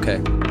 Okay.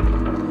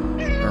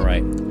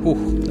 Alright.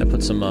 Whew, that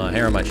put some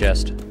hair on my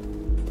chest.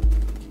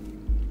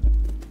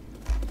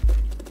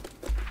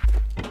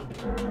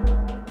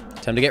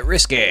 Time to get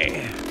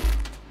risky.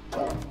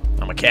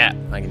 I'm a cat.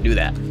 I can do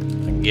that. I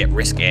can get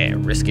risky.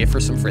 Risky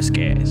for some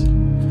friskies.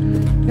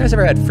 You guys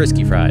ever had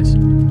frisky fries?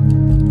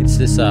 It's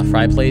this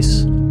fry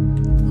place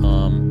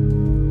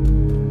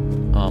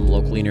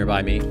locally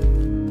nearby me.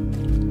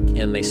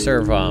 And they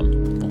serve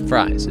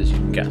fries, as you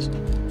can guess.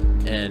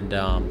 And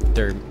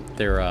they're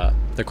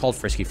called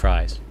frisky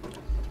fries.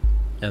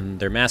 And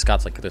their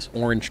mascot's like this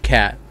orange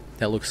cat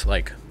that looks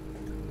like...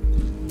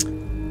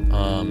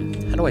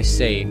 how do I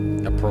say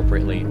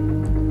appropriately?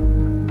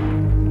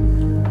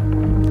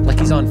 Like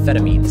he's on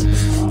amphetamines.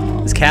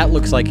 This cat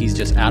looks like he's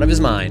just out of his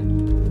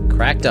mind,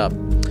 cracked out,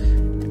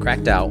 and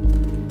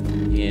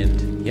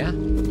yeah,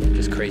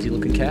 just crazy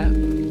looking cat.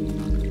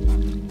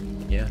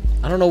 Yeah,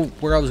 I don't know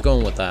where I was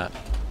going with that,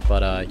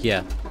 but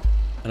yeah,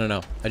 I don't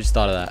know. I just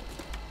thought of that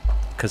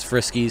because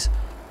Friskies,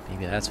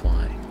 maybe that's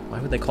why. Why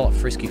would they call it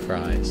frisky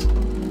fries?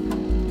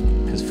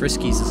 Because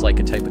Friskies is like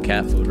a type of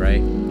cat food,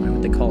 right? Why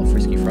would they call it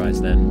frisky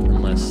fries then?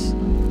 Unless,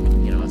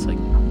 you know, it's like,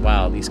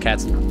 wow, these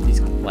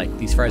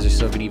fries are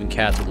so good, even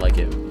cats would like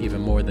it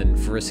even more than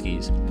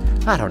Friskies.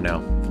 I don't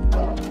know.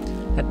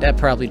 That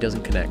probably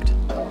doesn't connect.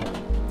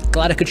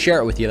 Glad I could share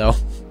it with you, though.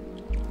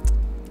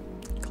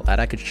 Glad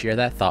I could share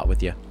that thought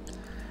with you.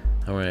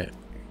 Alright,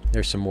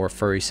 there's some more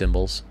furry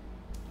symbols.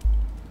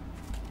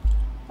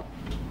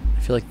 I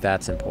feel like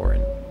that's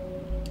important.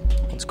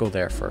 Let's go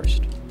there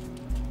first.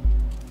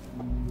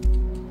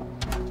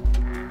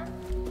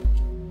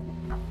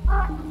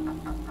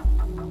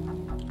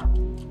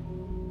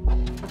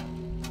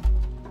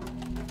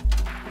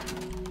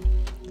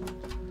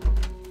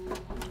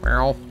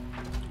 Meow.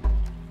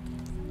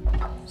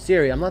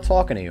 Siri, I'm not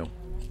talking to you.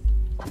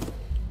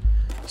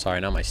 Sorry,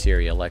 not my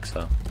Siri,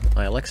 Alexa.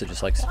 My Alexa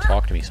just likes to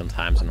talk to me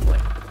sometimes, and I'm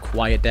like,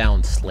 quiet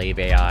down, slave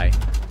AI.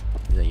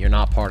 You're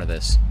not part of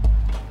this.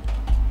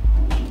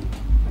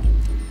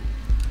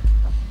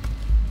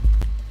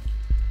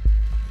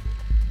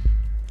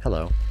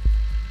 Hello.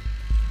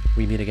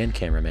 We meet again,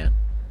 cameraman.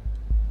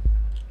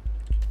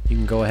 You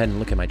can go ahead and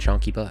look at my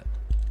chunky butt.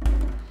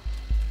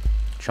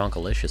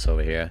 Chonkalicious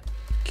over here.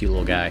 Cute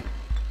little guy.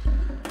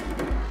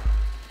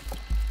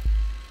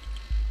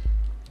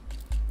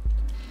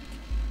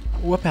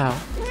 Whoop out.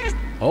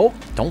 Oh,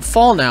 don't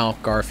fall now,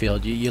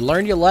 Garfield. You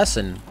learned your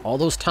lesson all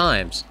those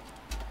times.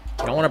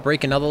 You don't want to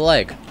break another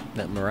leg.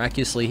 That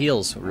miraculously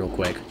heals real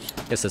quick.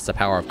 Guess that's the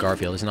power of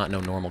Garfield. He's not no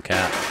normal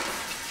cat.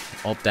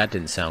 Oh, that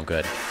didn't sound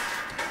good.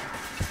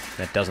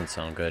 That doesn't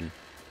sound good.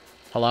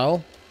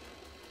 Hello?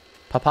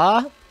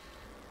 Papa?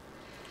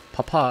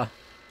 Papa?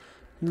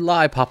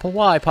 Lie, Papa.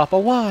 Why, Papa?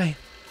 Why?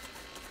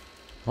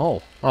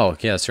 Oh,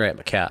 yeah, that's right. I'm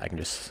a cat. I can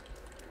just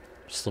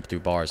slip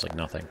through bars like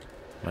nothing.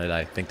 Why did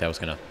I think that was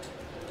gonna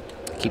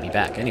keep me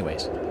back?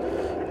 Anyways,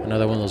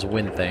 another one of those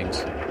wind things.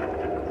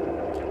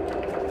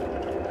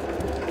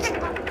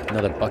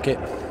 Another bucket.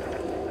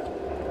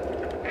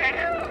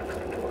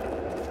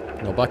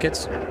 No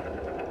buckets.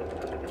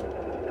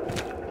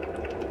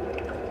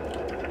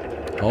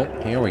 Oh,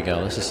 here we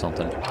go. This is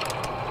something.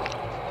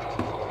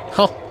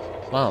 Oh,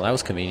 wow, that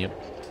was convenient.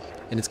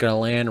 And it's gonna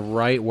land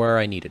right where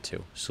I need it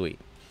to. Sweet.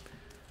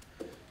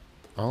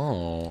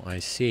 Oh, I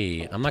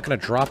see. I'm not going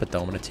to drop it, though.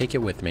 I'm going to take it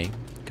with me,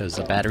 because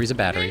a battery's a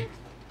battery.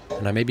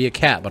 And I may be a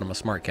cat, but I'm a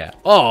smart cat.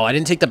 Oh, I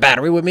didn't take the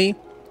battery with me?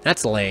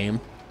 That's lame.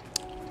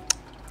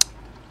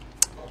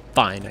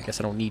 Fine, I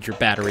guess I don't need your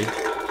battery.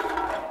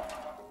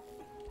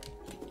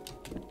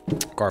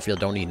 Garfield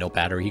don't need no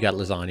battery. He got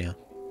lasagna.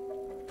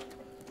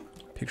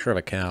 Picture of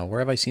a cow. Where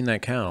have I seen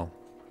that cow?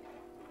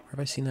 Where have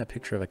I seen that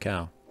picture of a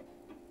cow?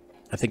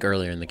 I think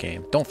earlier in the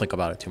game. Don't think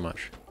about it too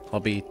much. I'll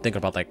be thinking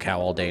about that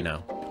cow all day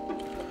now.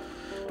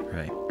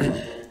 Right,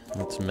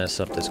 let's mess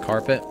up this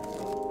carpet.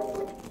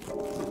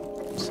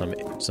 Some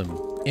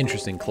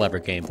interesting, clever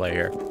gameplay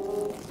here.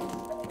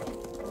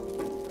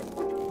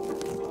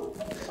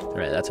 All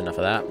right, that's enough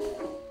of that.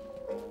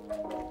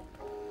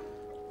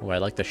 Oh, I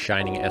like the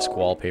shining-esque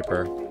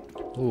wallpaper.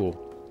 Ooh,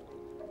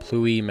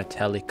 Plui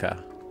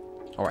Metallica.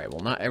 All right,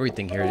 well, not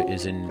everything here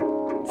is in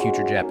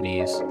future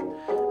Japanese.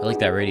 I like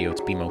that radio.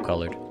 It's BMO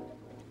colored.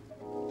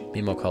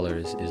 BMO color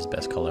is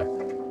best color.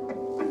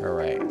 All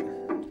right.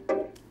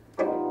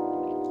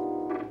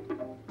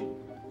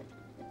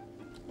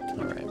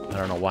 I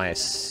don't know why I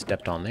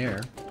stepped on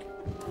there,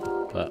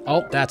 but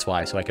oh, that's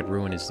why, so I could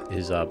ruin his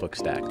book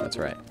stack. That's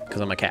right,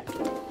 because I'm a cat.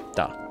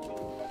 Duh.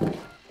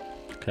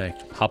 Can I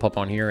hop up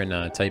on here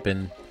and type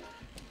in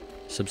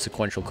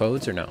subsequential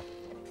codes or no?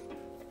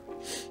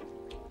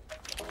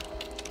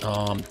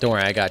 Don't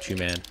worry, I got you,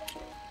 man.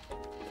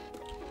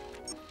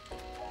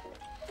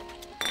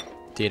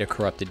 Data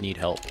corrupted, need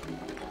help.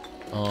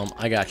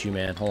 I got you,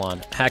 man. Hold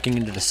on, hacking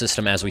into the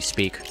system as we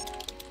speak.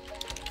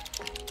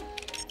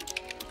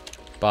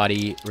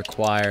 Body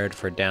required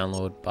for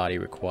download. Body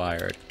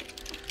required.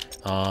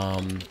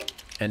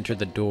 Enter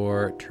the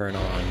door. Turn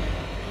on.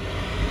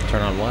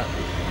 Turn on what?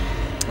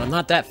 I'm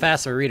not that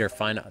fast of a reader.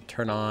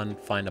 Turn on.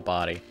 Find a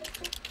body.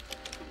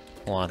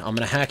 Hold on. I'm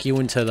gonna hack you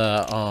into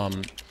the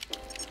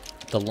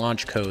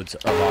launch codes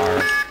of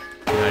our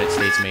United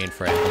States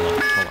mainframe. Hold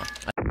on. Hold on.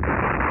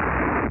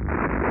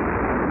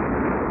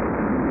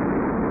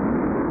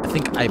 I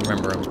think I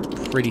remember them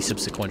pretty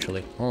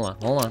subsequently. Hold on.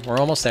 Hold on. We're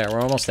almost there.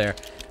 We're almost there.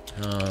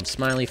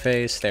 Smiley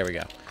face. There we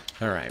go.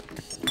 Alright.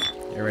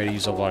 You're ready to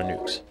use all our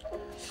nukes.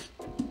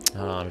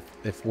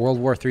 If World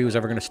War III was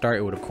ever going to start,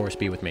 it would of course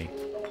be with me.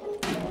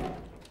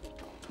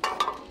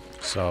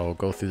 So,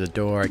 go through the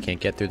door. I can't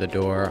get through the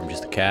door. I'm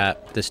just a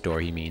cat. This door,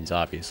 he means,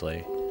 obviously.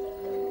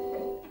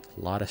 A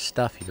lot of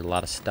stuff here. A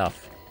lot of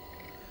stuff.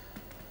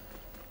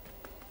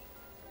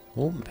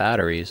 Oh,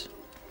 batteries.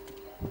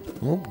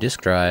 Oh,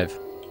 disk drive.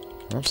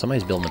 Oh,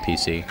 somebody's building a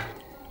PC.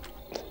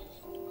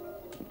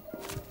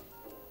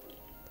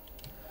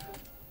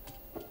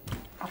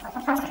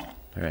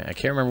 Alright, I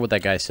can't remember what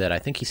that guy said. I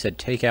think he said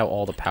take out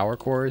all the power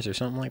cores or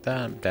something like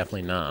that.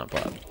 Definitely not,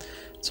 but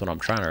that's what I'm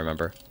trying to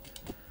remember.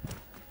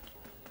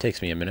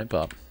 Takes me a minute,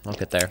 but I'll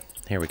get there.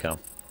 Here we go.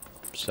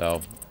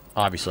 So,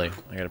 obviously,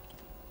 I gotta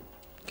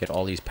get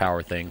all these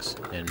power things,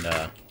 and,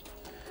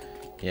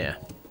 yeah.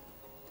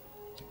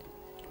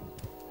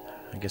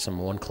 I guess I'm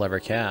one clever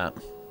cat.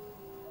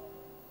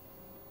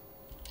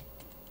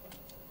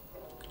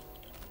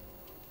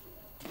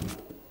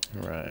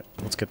 Alright,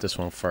 let's get this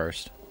one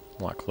first.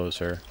 A lot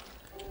closer.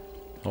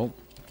 Oh.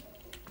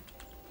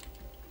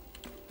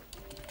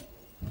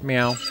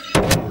 Meow.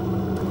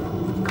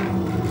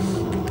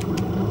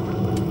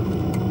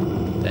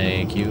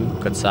 Thank you.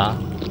 Good saw. A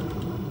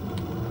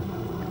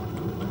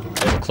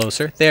little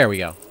closer. There we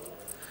go.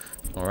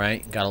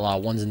 Alright, got a lot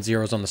of ones and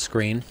zeros on the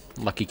screen.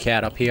 Lucky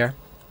cat up here.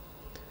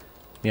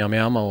 Meow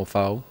meow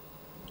mofo.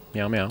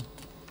 Meow meow.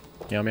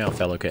 Meow meow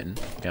fellow kitten.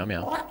 Meow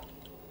meow.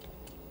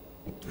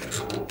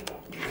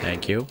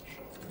 Thank you.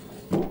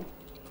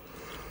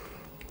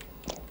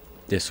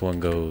 This one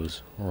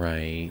goes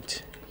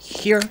right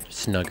here.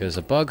 Snug as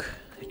a bug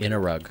in a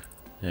rug.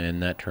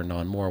 And that turned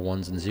on more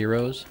ones and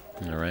zeros.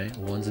 Alright,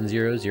 ones and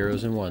zeros,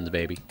 zeros and ones,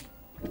 baby.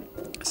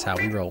 That's how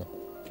we roll.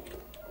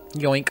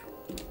 Yoink.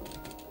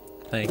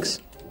 Thanks.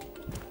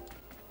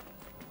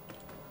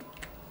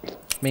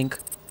 Mink.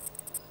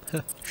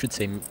 Should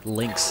say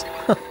links.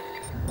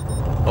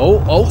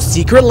 Oh,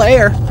 secret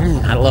lair!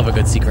 I love a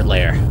good secret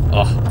lair.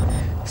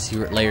 Oh,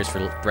 secret lairs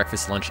for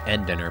breakfast, lunch,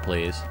 and dinner,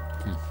 please.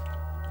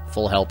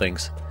 Full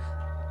helpings.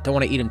 Don't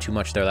want to eat them too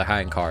much, though. They're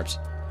high in carbs.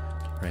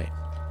 Right.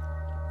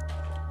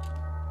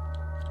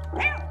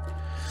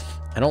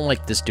 I don't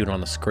like this dude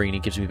on the screen.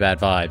 He gives me bad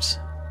vibes.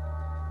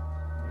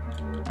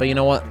 But you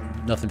know what?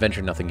 Nothing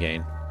ventured, nothing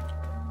gained.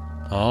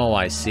 Oh,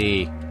 I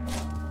see.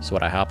 So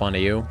what, I hop onto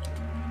you?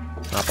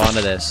 Hop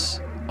onto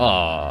this.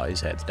 Oh, his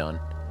head's done.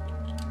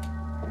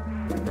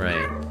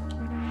 Right.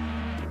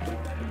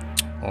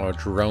 Our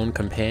drone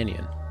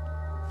companion.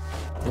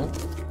 Oh.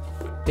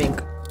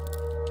 Pink.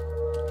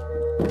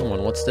 Come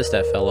on, what's this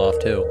that fell off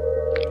too?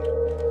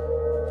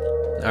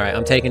 Alright,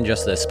 I'm taking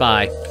just this.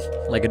 Spy.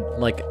 Like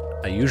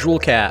a usual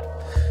cat.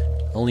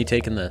 Only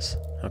taking this.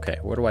 Okay,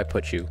 where do I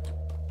put you?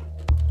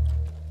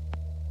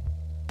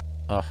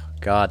 Oh,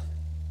 God.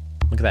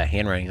 Look at that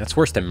handwriting. That's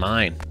worse than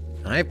mine.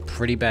 I have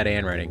pretty bad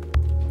handwriting.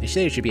 They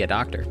say you should be a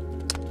doctor.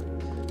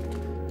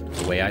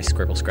 The way I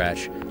scribble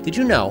scratch. Did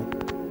you know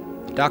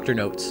doctor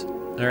notes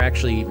are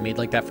actually made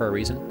like that for a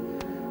reason?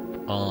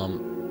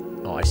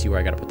 Oh, I see where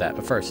I gotta put that.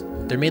 But first,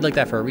 they're made like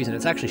that for a reason.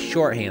 It's actually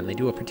shorthand. They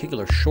do a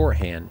particular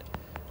shorthand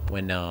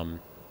when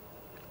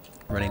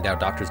running down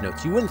doctor's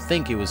notes. You wouldn't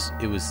think it was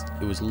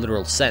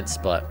literal sense,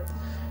 but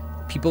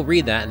people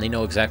read that and they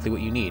know exactly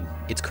what you need.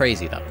 It's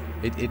crazy though.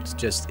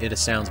 It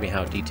astounds me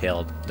how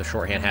detailed the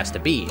shorthand has to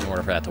be in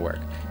order for that to work.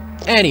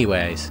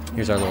 Anyways,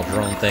 here's our little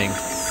drone thing.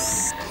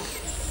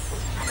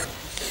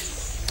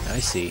 I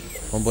see.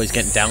 Homeboy's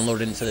getting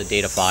downloaded into the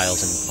data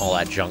files and all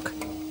that junk.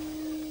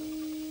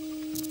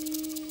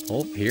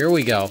 Oh, here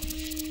we go.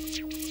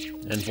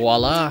 And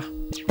voila.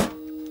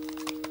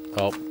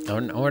 Oh,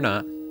 or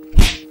not.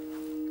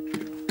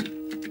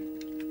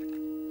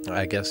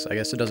 I guess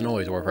it doesn't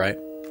always work, right?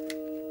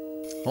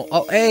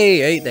 Oh,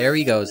 hey, there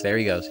he goes,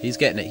 He's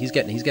getting it, he's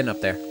getting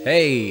up there.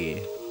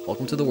 Hey,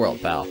 welcome to the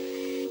world, pal.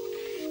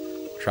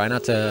 Try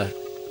not to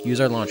use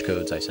our launch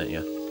codes I sent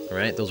you.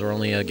 Alright, those are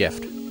only a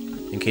gift.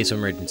 In case of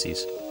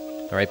emergencies.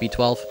 Alright,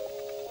 B12?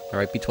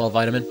 Alright, B12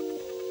 vitamin?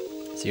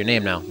 It's your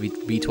name now.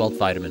 B12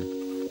 vitamin.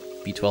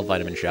 B12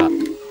 vitamin shot.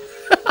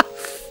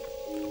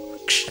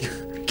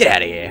 Get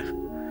out of here.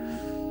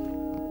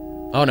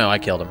 Oh no, I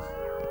killed him.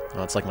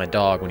 Oh, it's like my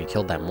dog when he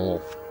killed that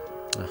mole.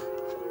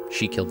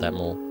 She killed that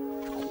mole.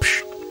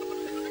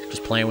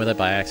 Just playing with it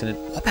by accident.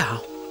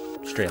 Wow.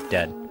 Straight up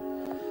dead.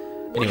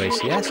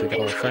 Anyways, yes, we got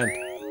a little friend.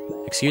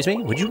 Excuse me?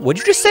 What'd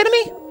you just say to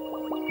me?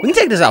 We can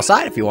take this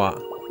outside if you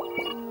want.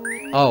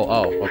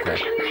 Oh, okay.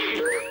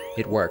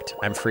 It worked.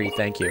 I'm free,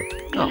 thank you.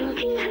 Oh.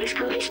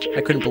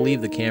 I couldn't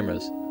believe the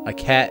cameras. A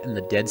cat in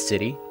the dead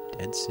city.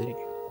 Dead city.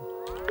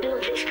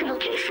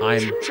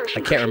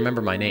 I can't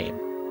remember my name.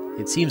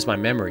 It seems my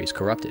memory is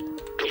corrupted.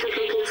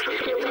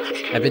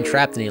 I've been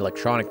trapped in the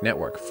electronic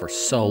network for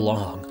so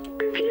long.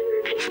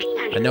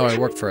 I know I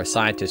worked for a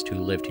scientist who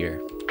lived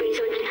here.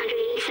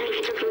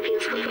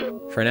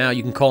 For now,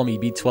 you can call me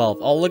B12.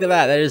 Oh, look at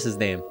that. That is his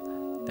name.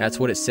 That's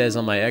what it says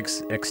on my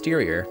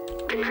exterior.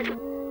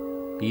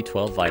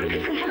 B12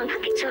 vitamin.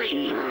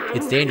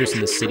 It's dangerous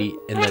in the city,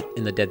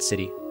 in the dead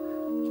city.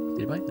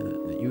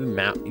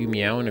 You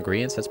meow in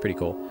agreement? That's pretty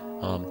cool.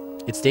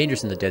 It's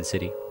dangerous in the dead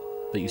city,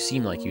 but you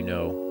seem like you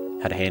know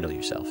how to handle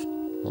yourself.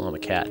 Well, I'm a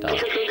cat, dog.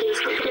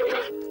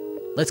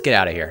 Let's get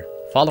out of here.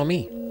 Follow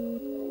me.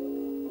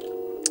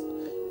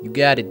 You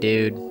got it,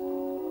 dude.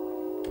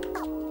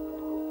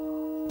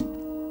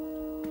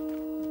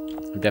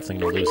 I'm definitely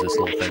gonna lose this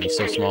little thing. He's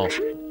so small.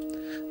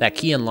 That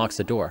key unlocks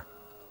the door.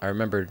 I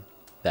remembered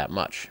that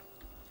much.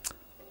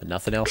 But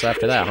nothing else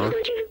after that, huh?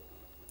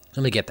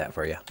 Let me get that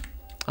for you.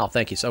 Oh,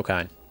 thank you. So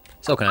kind.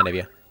 So kind of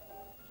you.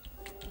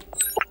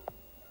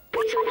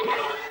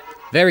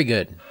 Very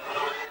good.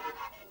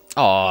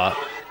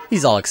 Aw,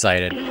 he's all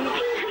excited.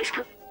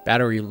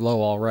 Battery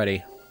low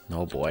already.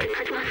 Oh boy.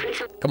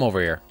 Come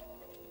over here.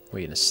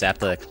 What, you gonna sap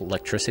the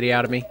electricity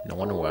out of me? No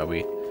wonder why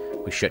we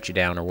shut you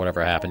down or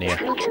whatever happened to you.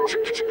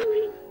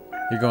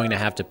 You're going to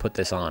have to put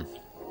this on.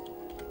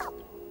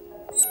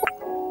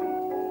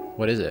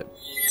 What is it?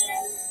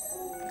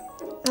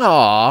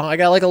 Aw, I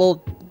got like a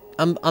little...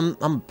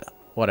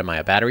 What am I,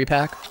 a battery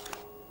pack?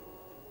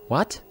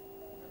 What?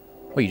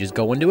 What, you just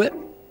go into it?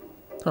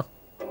 Huh.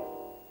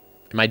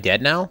 Am I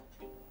dead now?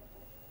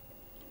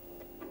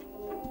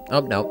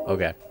 Oh, no,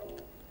 okay.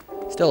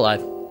 Still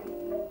alive.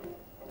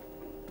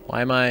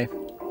 Why am I...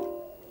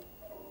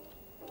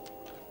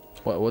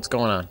 What's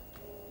going on?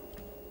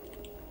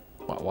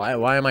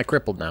 Why am I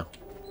crippled now?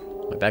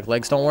 My back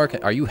legs don't work?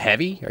 Are you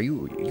heavy?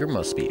 You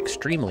must be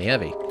extremely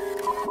heavy.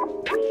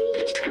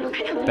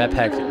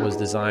 Backpack was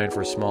designed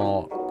for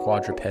small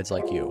quadrupeds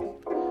like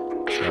you.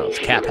 No, it's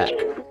cat pack.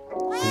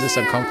 Is this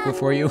uncomfortable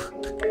for you?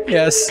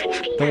 Yes.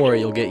 Don't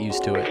worry, you'll get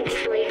used to it.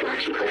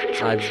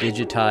 I've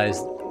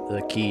digitized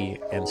the key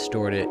and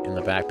stored it in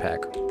the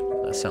backpack.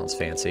 That sounds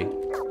fancy.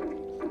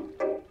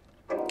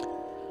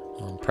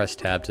 Press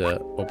tab to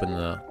open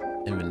the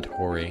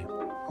inventory.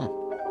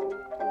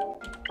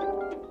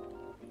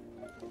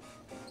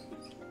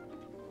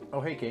 Oh,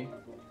 hey, King.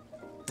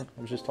 I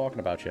was just talking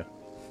about you.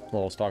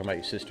 Well, I was talking about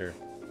your sister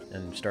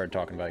and started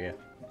talking about you.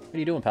 What are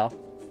you doing, pal?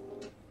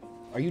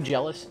 Are you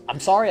jealous? I'm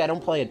sorry I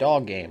don't play a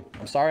dog game.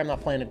 I'm sorry I'm not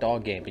playing a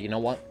dog game, but you know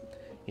what?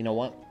 You know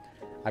what?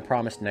 I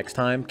promise next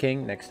time,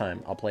 King, next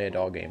time, I'll play a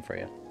dog game for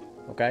you.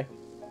 Okay?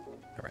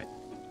 Alright.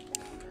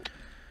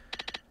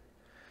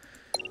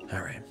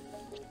 Alright.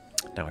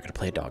 Now I gotta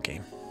play a dog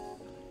game.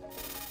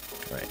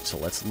 Alright, so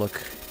let's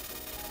look.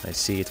 I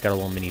see it's got a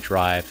little mini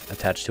drive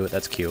attached to it.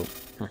 That's cute.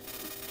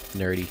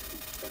 Nerdy.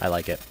 I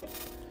like it.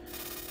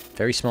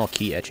 Very small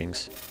key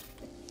etchings.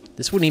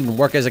 This wouldn't even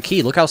work as a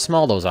key. Look how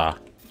small those are.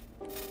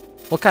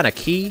 What kind of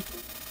key?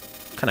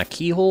 What kind of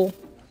keyhole?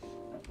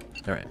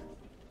 Alright.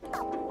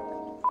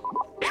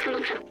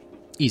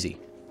 Easy.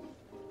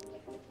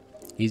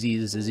 Easy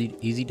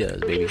does,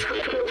 baby.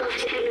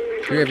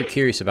 If you're ever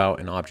curious about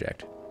an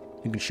object,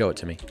 you can show it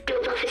to me.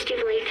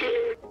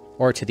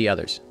 Or to the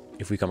others,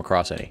 if we come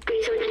across any.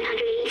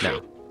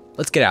 Now,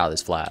 let's get out of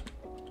this flat.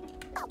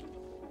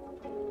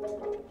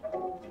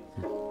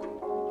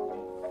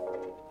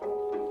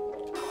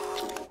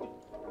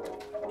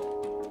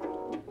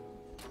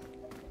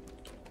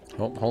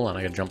 Oh, hold on,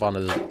 I gotta jump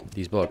onto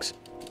these books.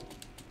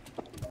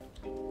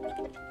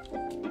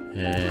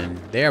 And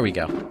there we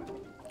go.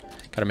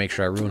 Gotta make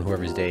sure I ruin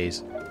whoever's day.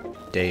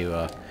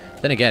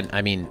 Then again,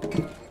 I mean,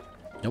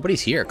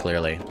 nobody's here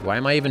clearly. Why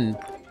am I even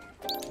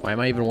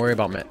worried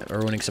about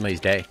ruining somebody's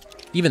day?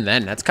 Even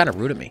then, that's kind of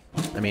rude of me.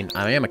 I mean,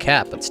 I am a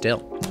cat, but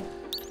still.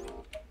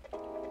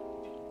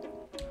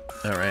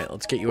 All right,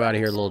 let's get you out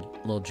of here,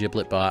 little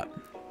giblet bot.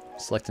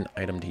 Select an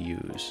item to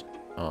use.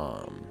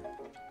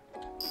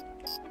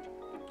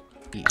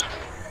 E.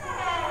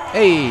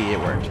 Hey, it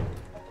worked.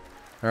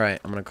 All right,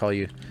 I'm gonna call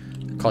you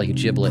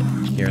Giblet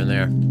here and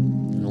there. A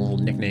little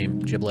nickname,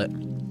 Giblet.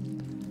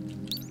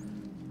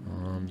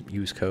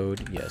 Use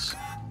code, yes.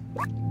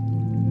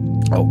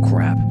 Oh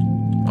crap!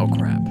 Oh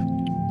crap!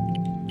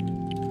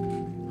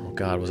 Oh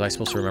god, was I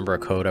supposed to remember a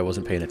code? I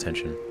wasn't paying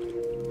attention.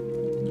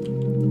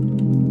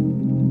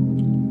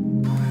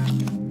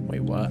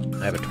 Wait, what?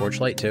 I have a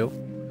torchlight too?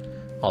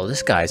 Oh,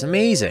 this guy's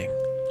amazing.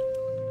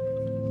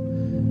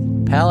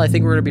 Pal, I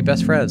think we're gonna be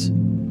best friends.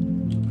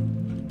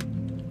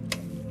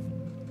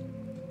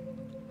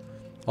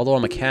 Although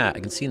I'm a cat,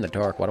 I can see in the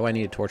dark. Why do I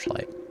need a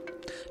torchlight?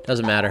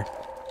 Doesn't matter.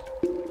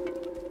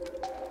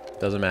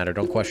 Doesn't matter.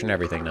 Don't question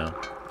everything now.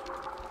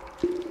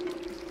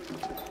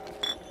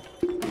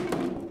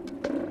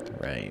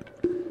 Right.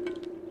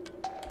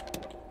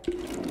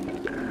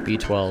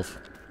 B12.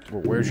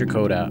 Where's your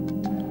code at?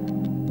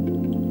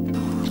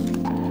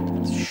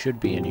 It should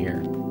be in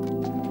here.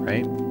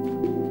 Right?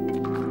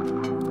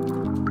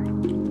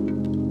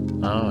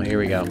 Oh, here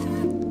we go.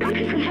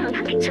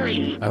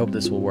 I hope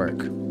this will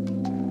work.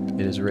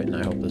 It is written,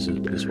 I hope this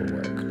will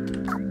work.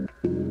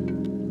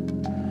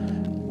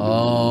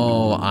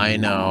 Oh, I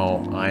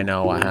know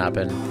what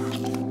happened.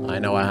 I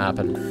know what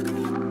happened.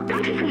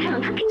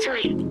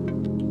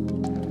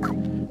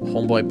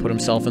 Homeboy put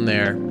himself in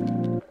there,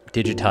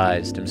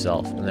 digitized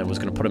himself, and then was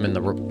gonna put him in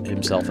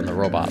himself in the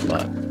robot,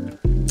 but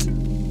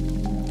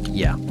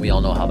yeah, we all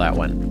know how that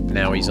went.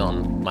 Now he's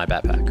on my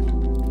backpack.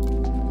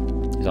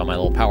 He's on my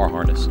little power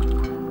harness.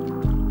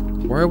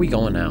 Where are we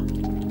going now?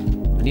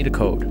 I need a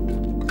code.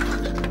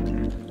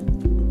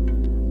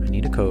 I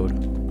need a code.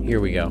 Here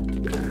we go.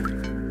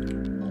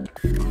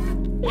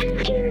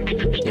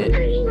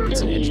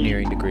 It's an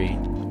engineering degree.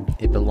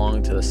 It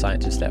belonged to the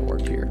scientist that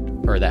worked here,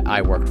 or that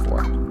I worked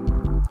for.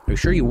 Are you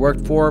sure you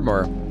worked for him,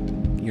 or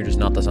you're just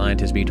not the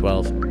scientist,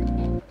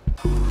 B12?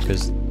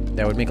 Because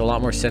that would make a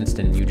lot more sense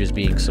than you just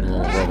being some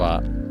little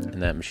robot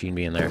and that machine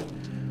being there.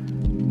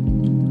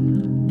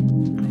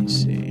 Let me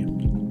see.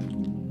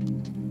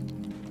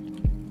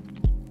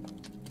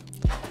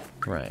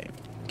 Right.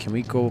 Can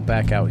we go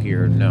back out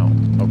here? No.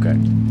 Okay.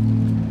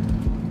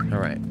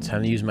 Alright.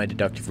 Time to use my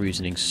deductive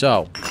reasoning.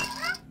 So,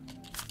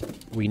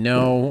 we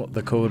know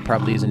the code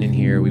probably isn't in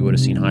here. We would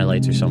have seen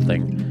highlights or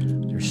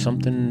something. There's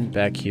something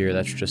back here.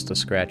 That's just a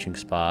scratching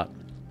spot.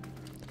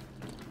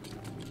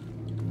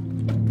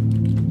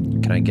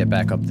 Can I get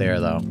back up there,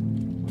 though?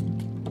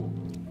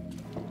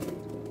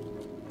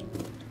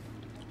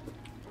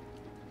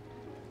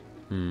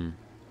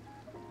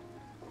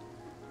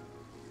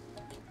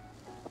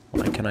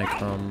 When can I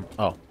come?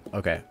 Oh,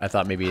 okay. I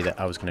thought maybe that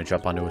I was going to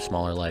jump onto a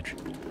smaller ledge.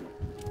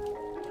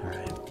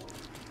 Alright.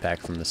 Back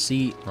from the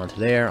seat, onto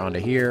there, onto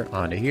here,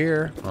 onto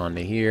here,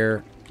 onto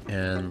here,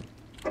 and...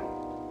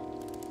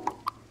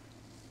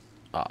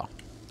 Oh,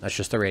 that's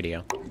just the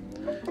radio.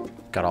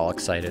 Got all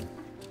excited.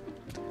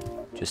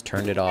 Just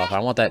turned it off. I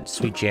want that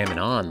sweet jamming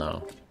on,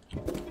 though.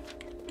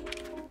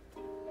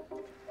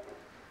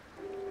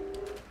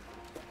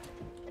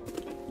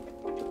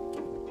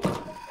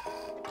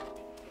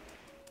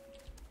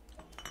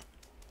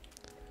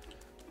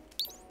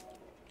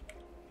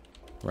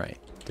 Right.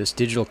 This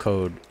digital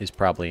code is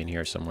probably in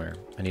here somewhere.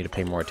 I need to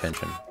pay more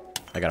attention.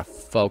 I gotta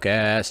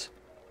focus.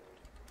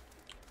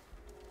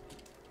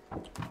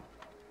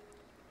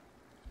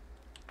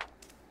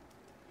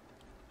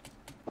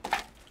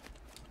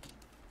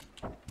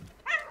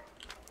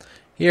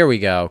 Here we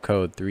go.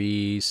 Code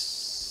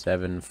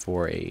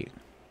 3748.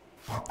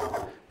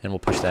 And we'll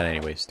push that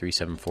anyways.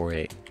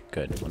 3748.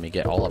 Good. Let me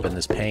get all up in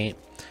this paint.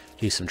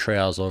 Leave some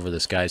trails over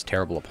this guy's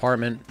terrible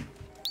apartment.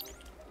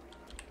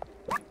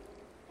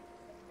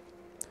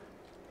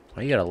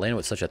 Why you gotta land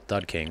with such a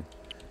thud king?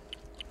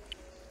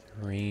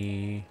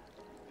 3,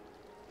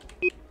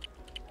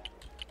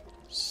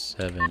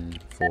 7,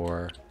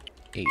 4,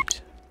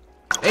 8.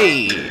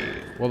 Hey!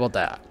 What about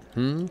that?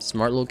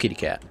 Smart little kitty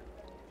cat.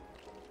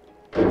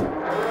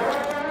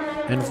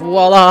 And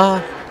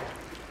voila!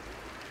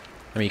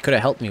 I mean, you could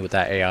have helped me with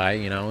that AI,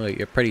 you know?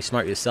 You're pretty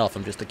smart yourself,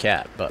 I'm just a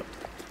cat, but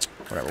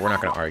whatever, we're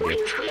not gonna argue.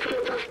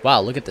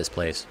 Wow, look at this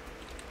place.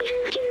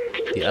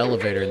 The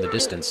elevator in the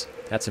distance.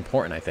 That's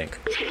important, I think.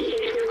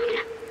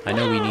 I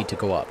know we need to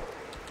go up.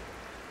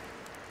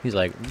 He's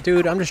like,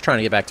 dude, I'm just trying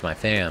to get back to my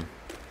fam.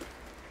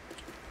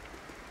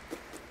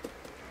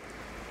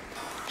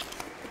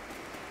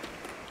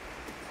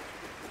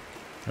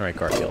 Alright,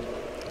 Garfield.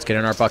 Let's get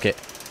in our bucket.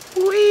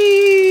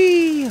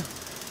 Whee!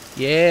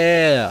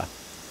 Yeah!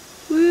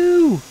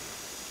 Woo!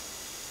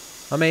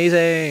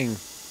 Amazing!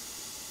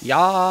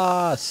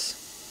 Yas!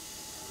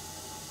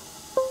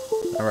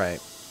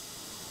 Alright.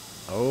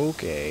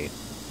 Okay.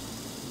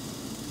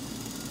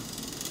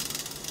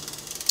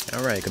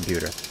 Alright,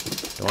 computer.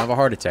 Don't have a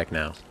heart attack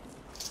now.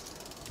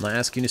 I'm not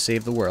asking you to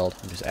save the world.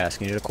 I'm just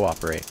asking you to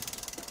cooperate.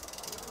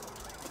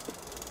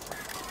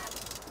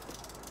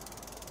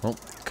 Oh,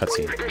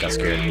 cutscene. Got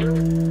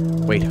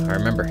scared. Wait, I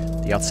remember.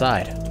 The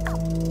outside.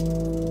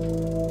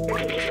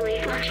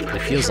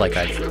 It feels like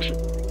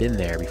I've been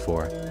there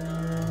before.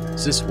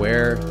 Is this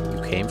where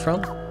you came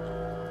from?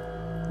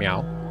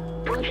 Meow.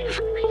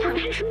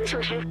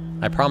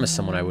 I promised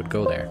someone I would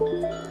go there.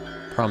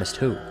 Promised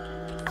who?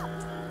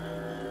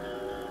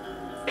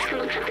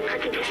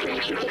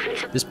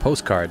 This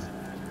postcard.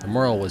 The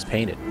mural was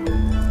painted.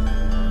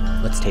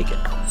 Let's take it.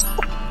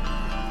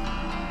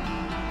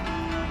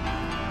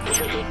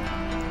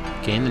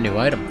 Gain the new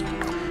item.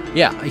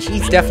 Yeah,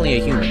 he's definitely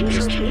a human,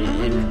 just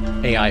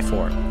in AI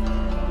form.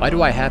 Why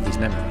do I have these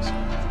memories?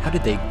 How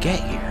did they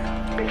get here?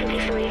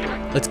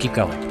 Let's keep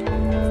going.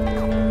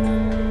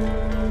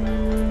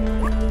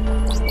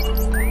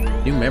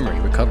 New memory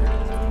recovered.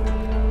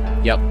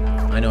 Yep,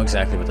 I know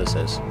exactly what this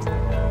is.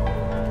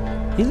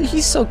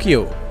 He's so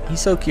cute. He's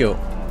so cute.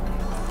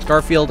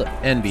 Garfield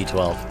and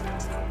B12.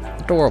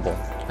 Adorable.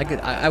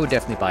 I would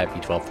definitely buy a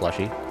B12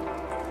 plushie.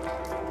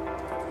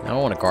 Now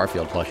I want a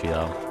Garfield plushie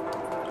though.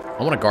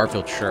 I want a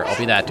Garfield shirt. I'll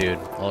be that dude.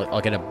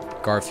 I'll get a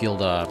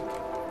Garfield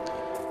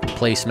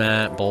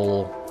placemat,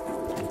 bowl,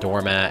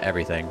 doormat,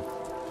 everything.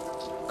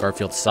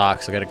 Garfield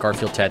socks. I got a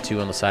Garfield tattoo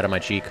on the side of my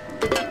cheek.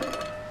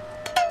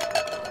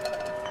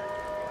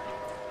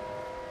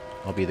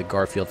 I'll be the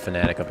Garfield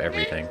fanatic of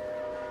everything.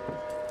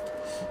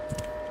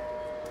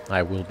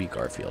 I will be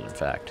Garfield, in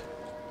fact.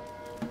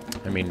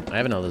 I mean, I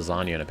haven't had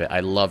lasagna in a bit. I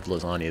loved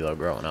lasagna, though,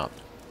 growing up.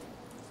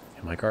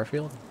 Am I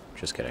Garfield?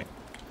 Just kidding.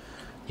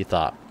 You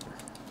thought.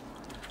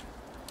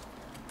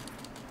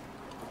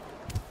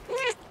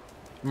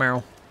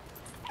 Meow.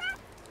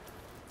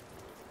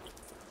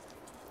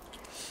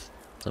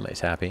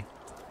 Somebody's happy.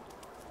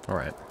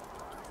 Alright.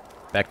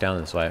 Back down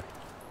this way.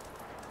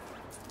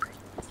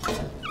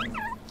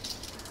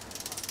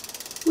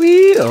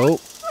 Whee! Oh.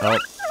 Oh.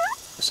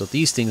 So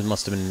these things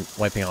must have been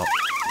wiping out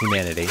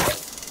humanity.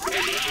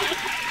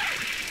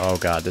 Oh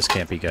god, this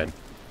can't be good.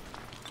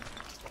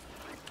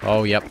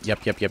 Oh, yep.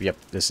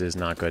 This is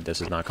not good.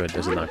 This is not good.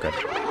 This is not good.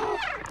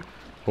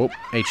 Oh,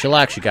 hey,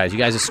 chillax, you guys. You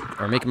guys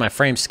are making my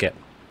frame skip.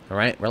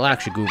 Alright?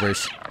 Relax, you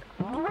goobers.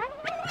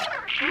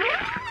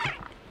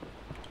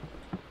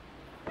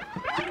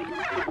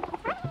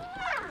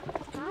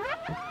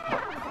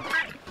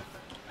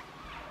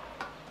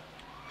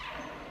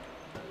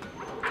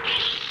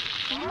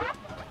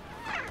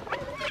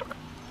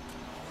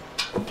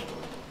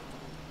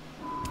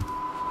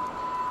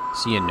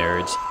 See you,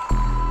 nerds.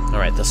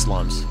 Alright, the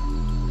slums.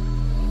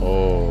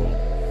 Oh,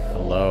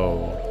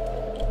 hello.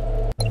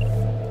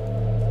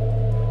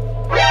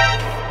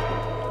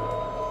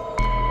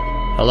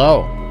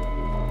 Hello.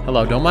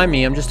 Hello, don't mind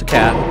me, I'm just a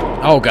cat.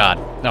 Oh god.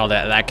 No,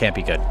 that can't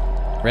be good.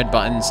 Red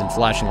buttons and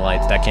flashing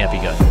lights, that can't be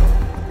good.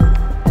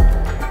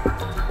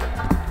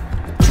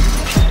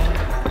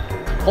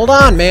 Hold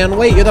on, man,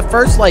 wait, you're the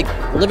first, like,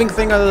 living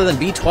thing other than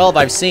B12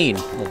 I've seen.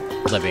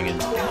 Well, living in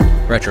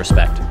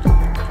retrospect.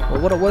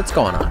 Well, what's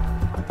going on?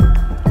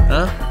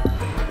 Huh?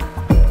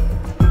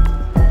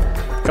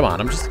 Come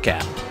on, I'm just a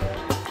cat.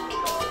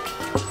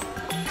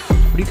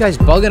 What are you guys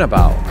bugging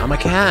about? I'm a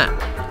cat.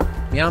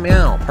 Meow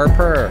meow, purr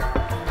purr.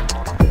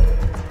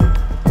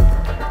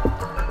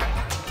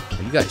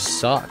 Well, you guys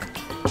suck.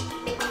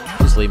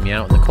 Just leave me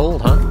out in the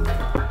cold, huh?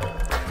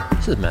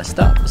 This is messed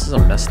up. This is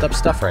some messed up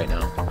stuff right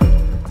now.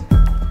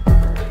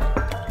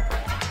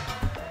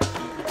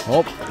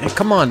 Oh, hey,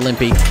 come on,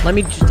 Limpy. Let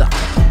me just...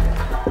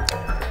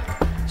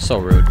 So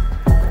rude.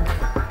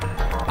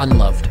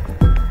 Unloved.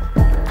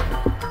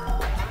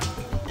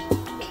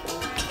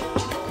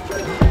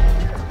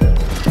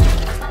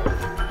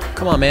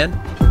 Come on, man.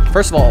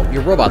 First of all,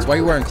 you're robots. Why are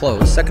you wearing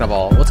clothes? Second of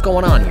all, what's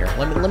going on here?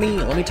 Let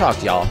me talk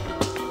to y'all.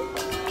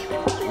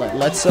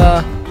 Let's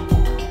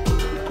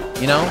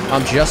you know,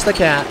 I'm just a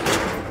cat.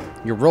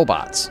 You're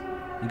robots.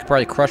 You could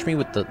probably crush me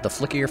with the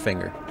flick of your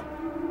finger.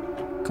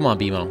 Come on,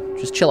 BMO.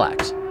 Just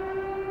chillax.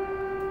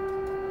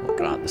 Oh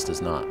god, this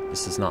does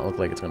not look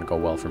like it's gonna go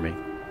well for me.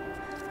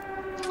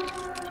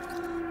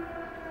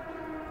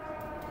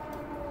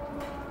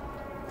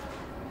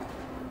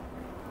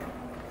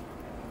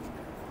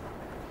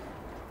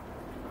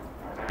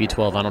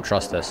 B12, I don't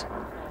trust this.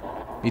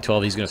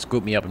 B12, he's gonna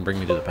scoop me up and bring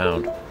me to the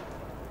pound.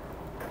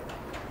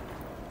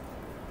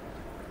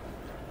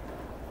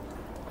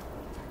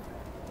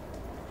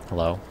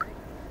 Hello?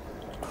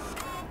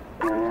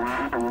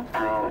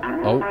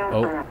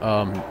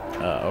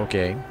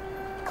 Okay.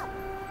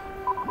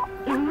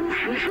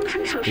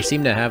 They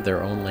seem to have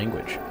their own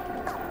language.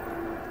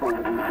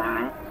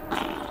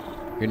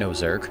 You're no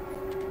Zerg.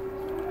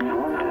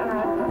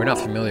 We're not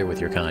familiar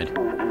with your kind.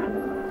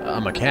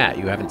 I'm a cat.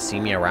 You haven't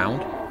seen me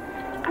around?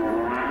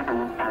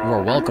 You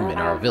are welcome in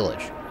our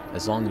village,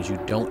 as long as you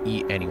don't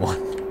eat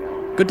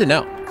anyone. Good to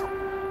know.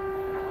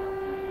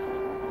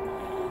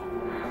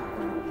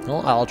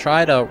 Well, I'll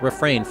try to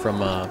refrain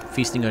from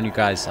feasting on you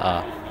guys,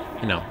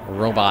 you know,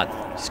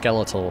 robot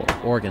skeletal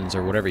organs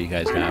or whatever you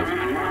guys have.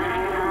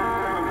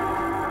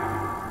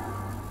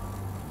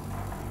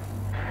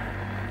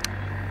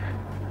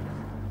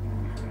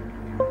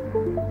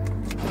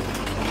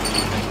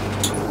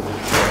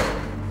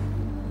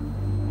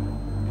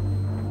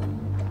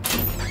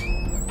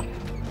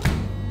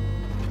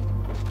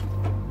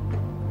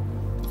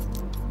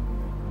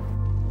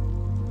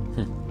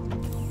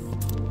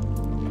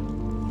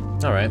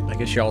 Alright, I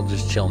guess y'all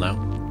just chill now.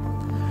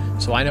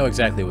 So I know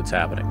exactly what's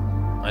happening.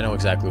 I know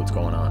exactly what's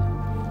going on.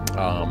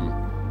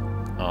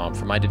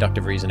 From my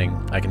deductive reasoning,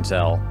 I can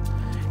tell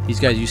these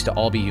guys used to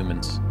all be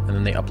humans, and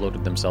then they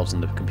uploaded themselves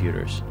into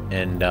computers.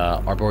 And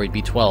our boy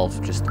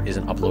B12 just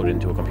isn't uploaded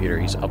into a computer.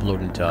 He's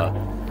uploaded into,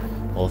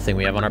 well, the thing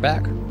we have on our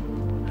back.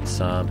 That's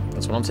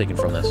what I'm taking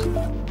from this.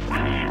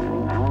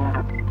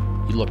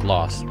 You look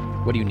lost.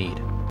 What do you need?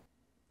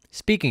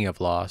 Speaking of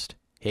lost,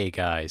 hey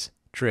guys,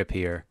 Trip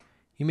here.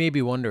 You may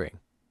be wondering,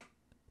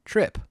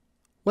 Trip,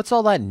 what's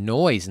all that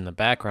noise in the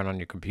background on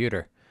your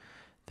computer?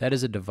 That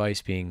is a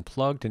device being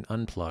plugged and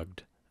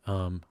unplugged.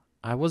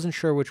 I wasn't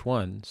sure which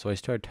one, so I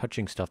started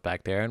touching stuff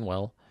back there, and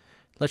well,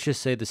 let's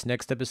just say this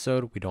next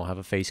episode, we don't have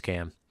a face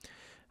cam.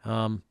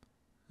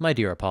 My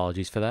dear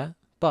apologies for that,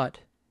 but,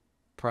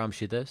 promise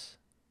you this,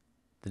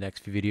 the next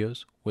few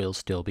videos will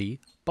still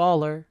be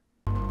baller.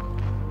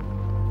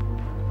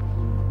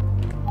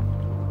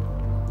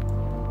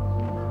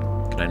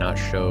 Can I not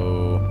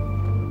show...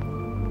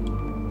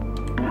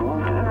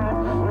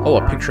 Oh,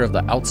 a picture of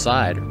the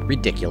outside.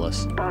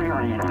 Ridiculous.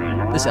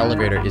 This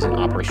elevator isn't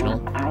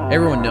operational.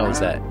 Everyone knows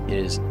that it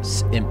is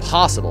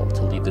impossible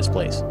to leave this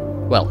place.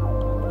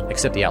 Well,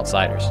 except the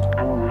outsiders.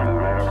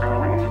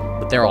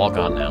 But they're all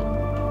gone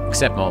now.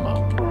 Except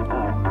Momo.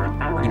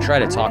 You can try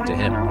to talk to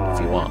him if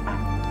you want.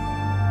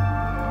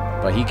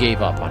 But he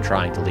gave up on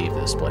trying to leave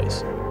this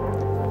place.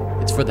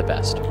 It's for the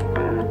best.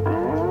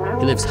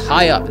 He lives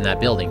high up in that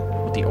building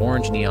with the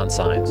orange neon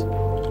signs.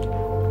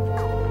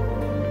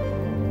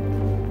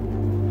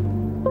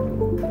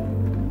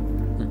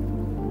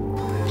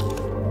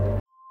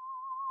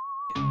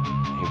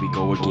 Here we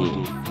go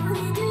again.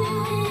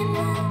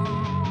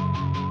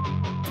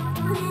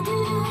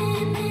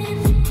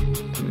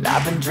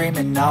 I've been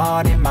dreaming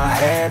on in my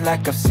head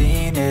like I've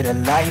seen it. A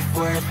life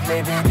worth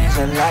living is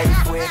a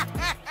life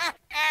with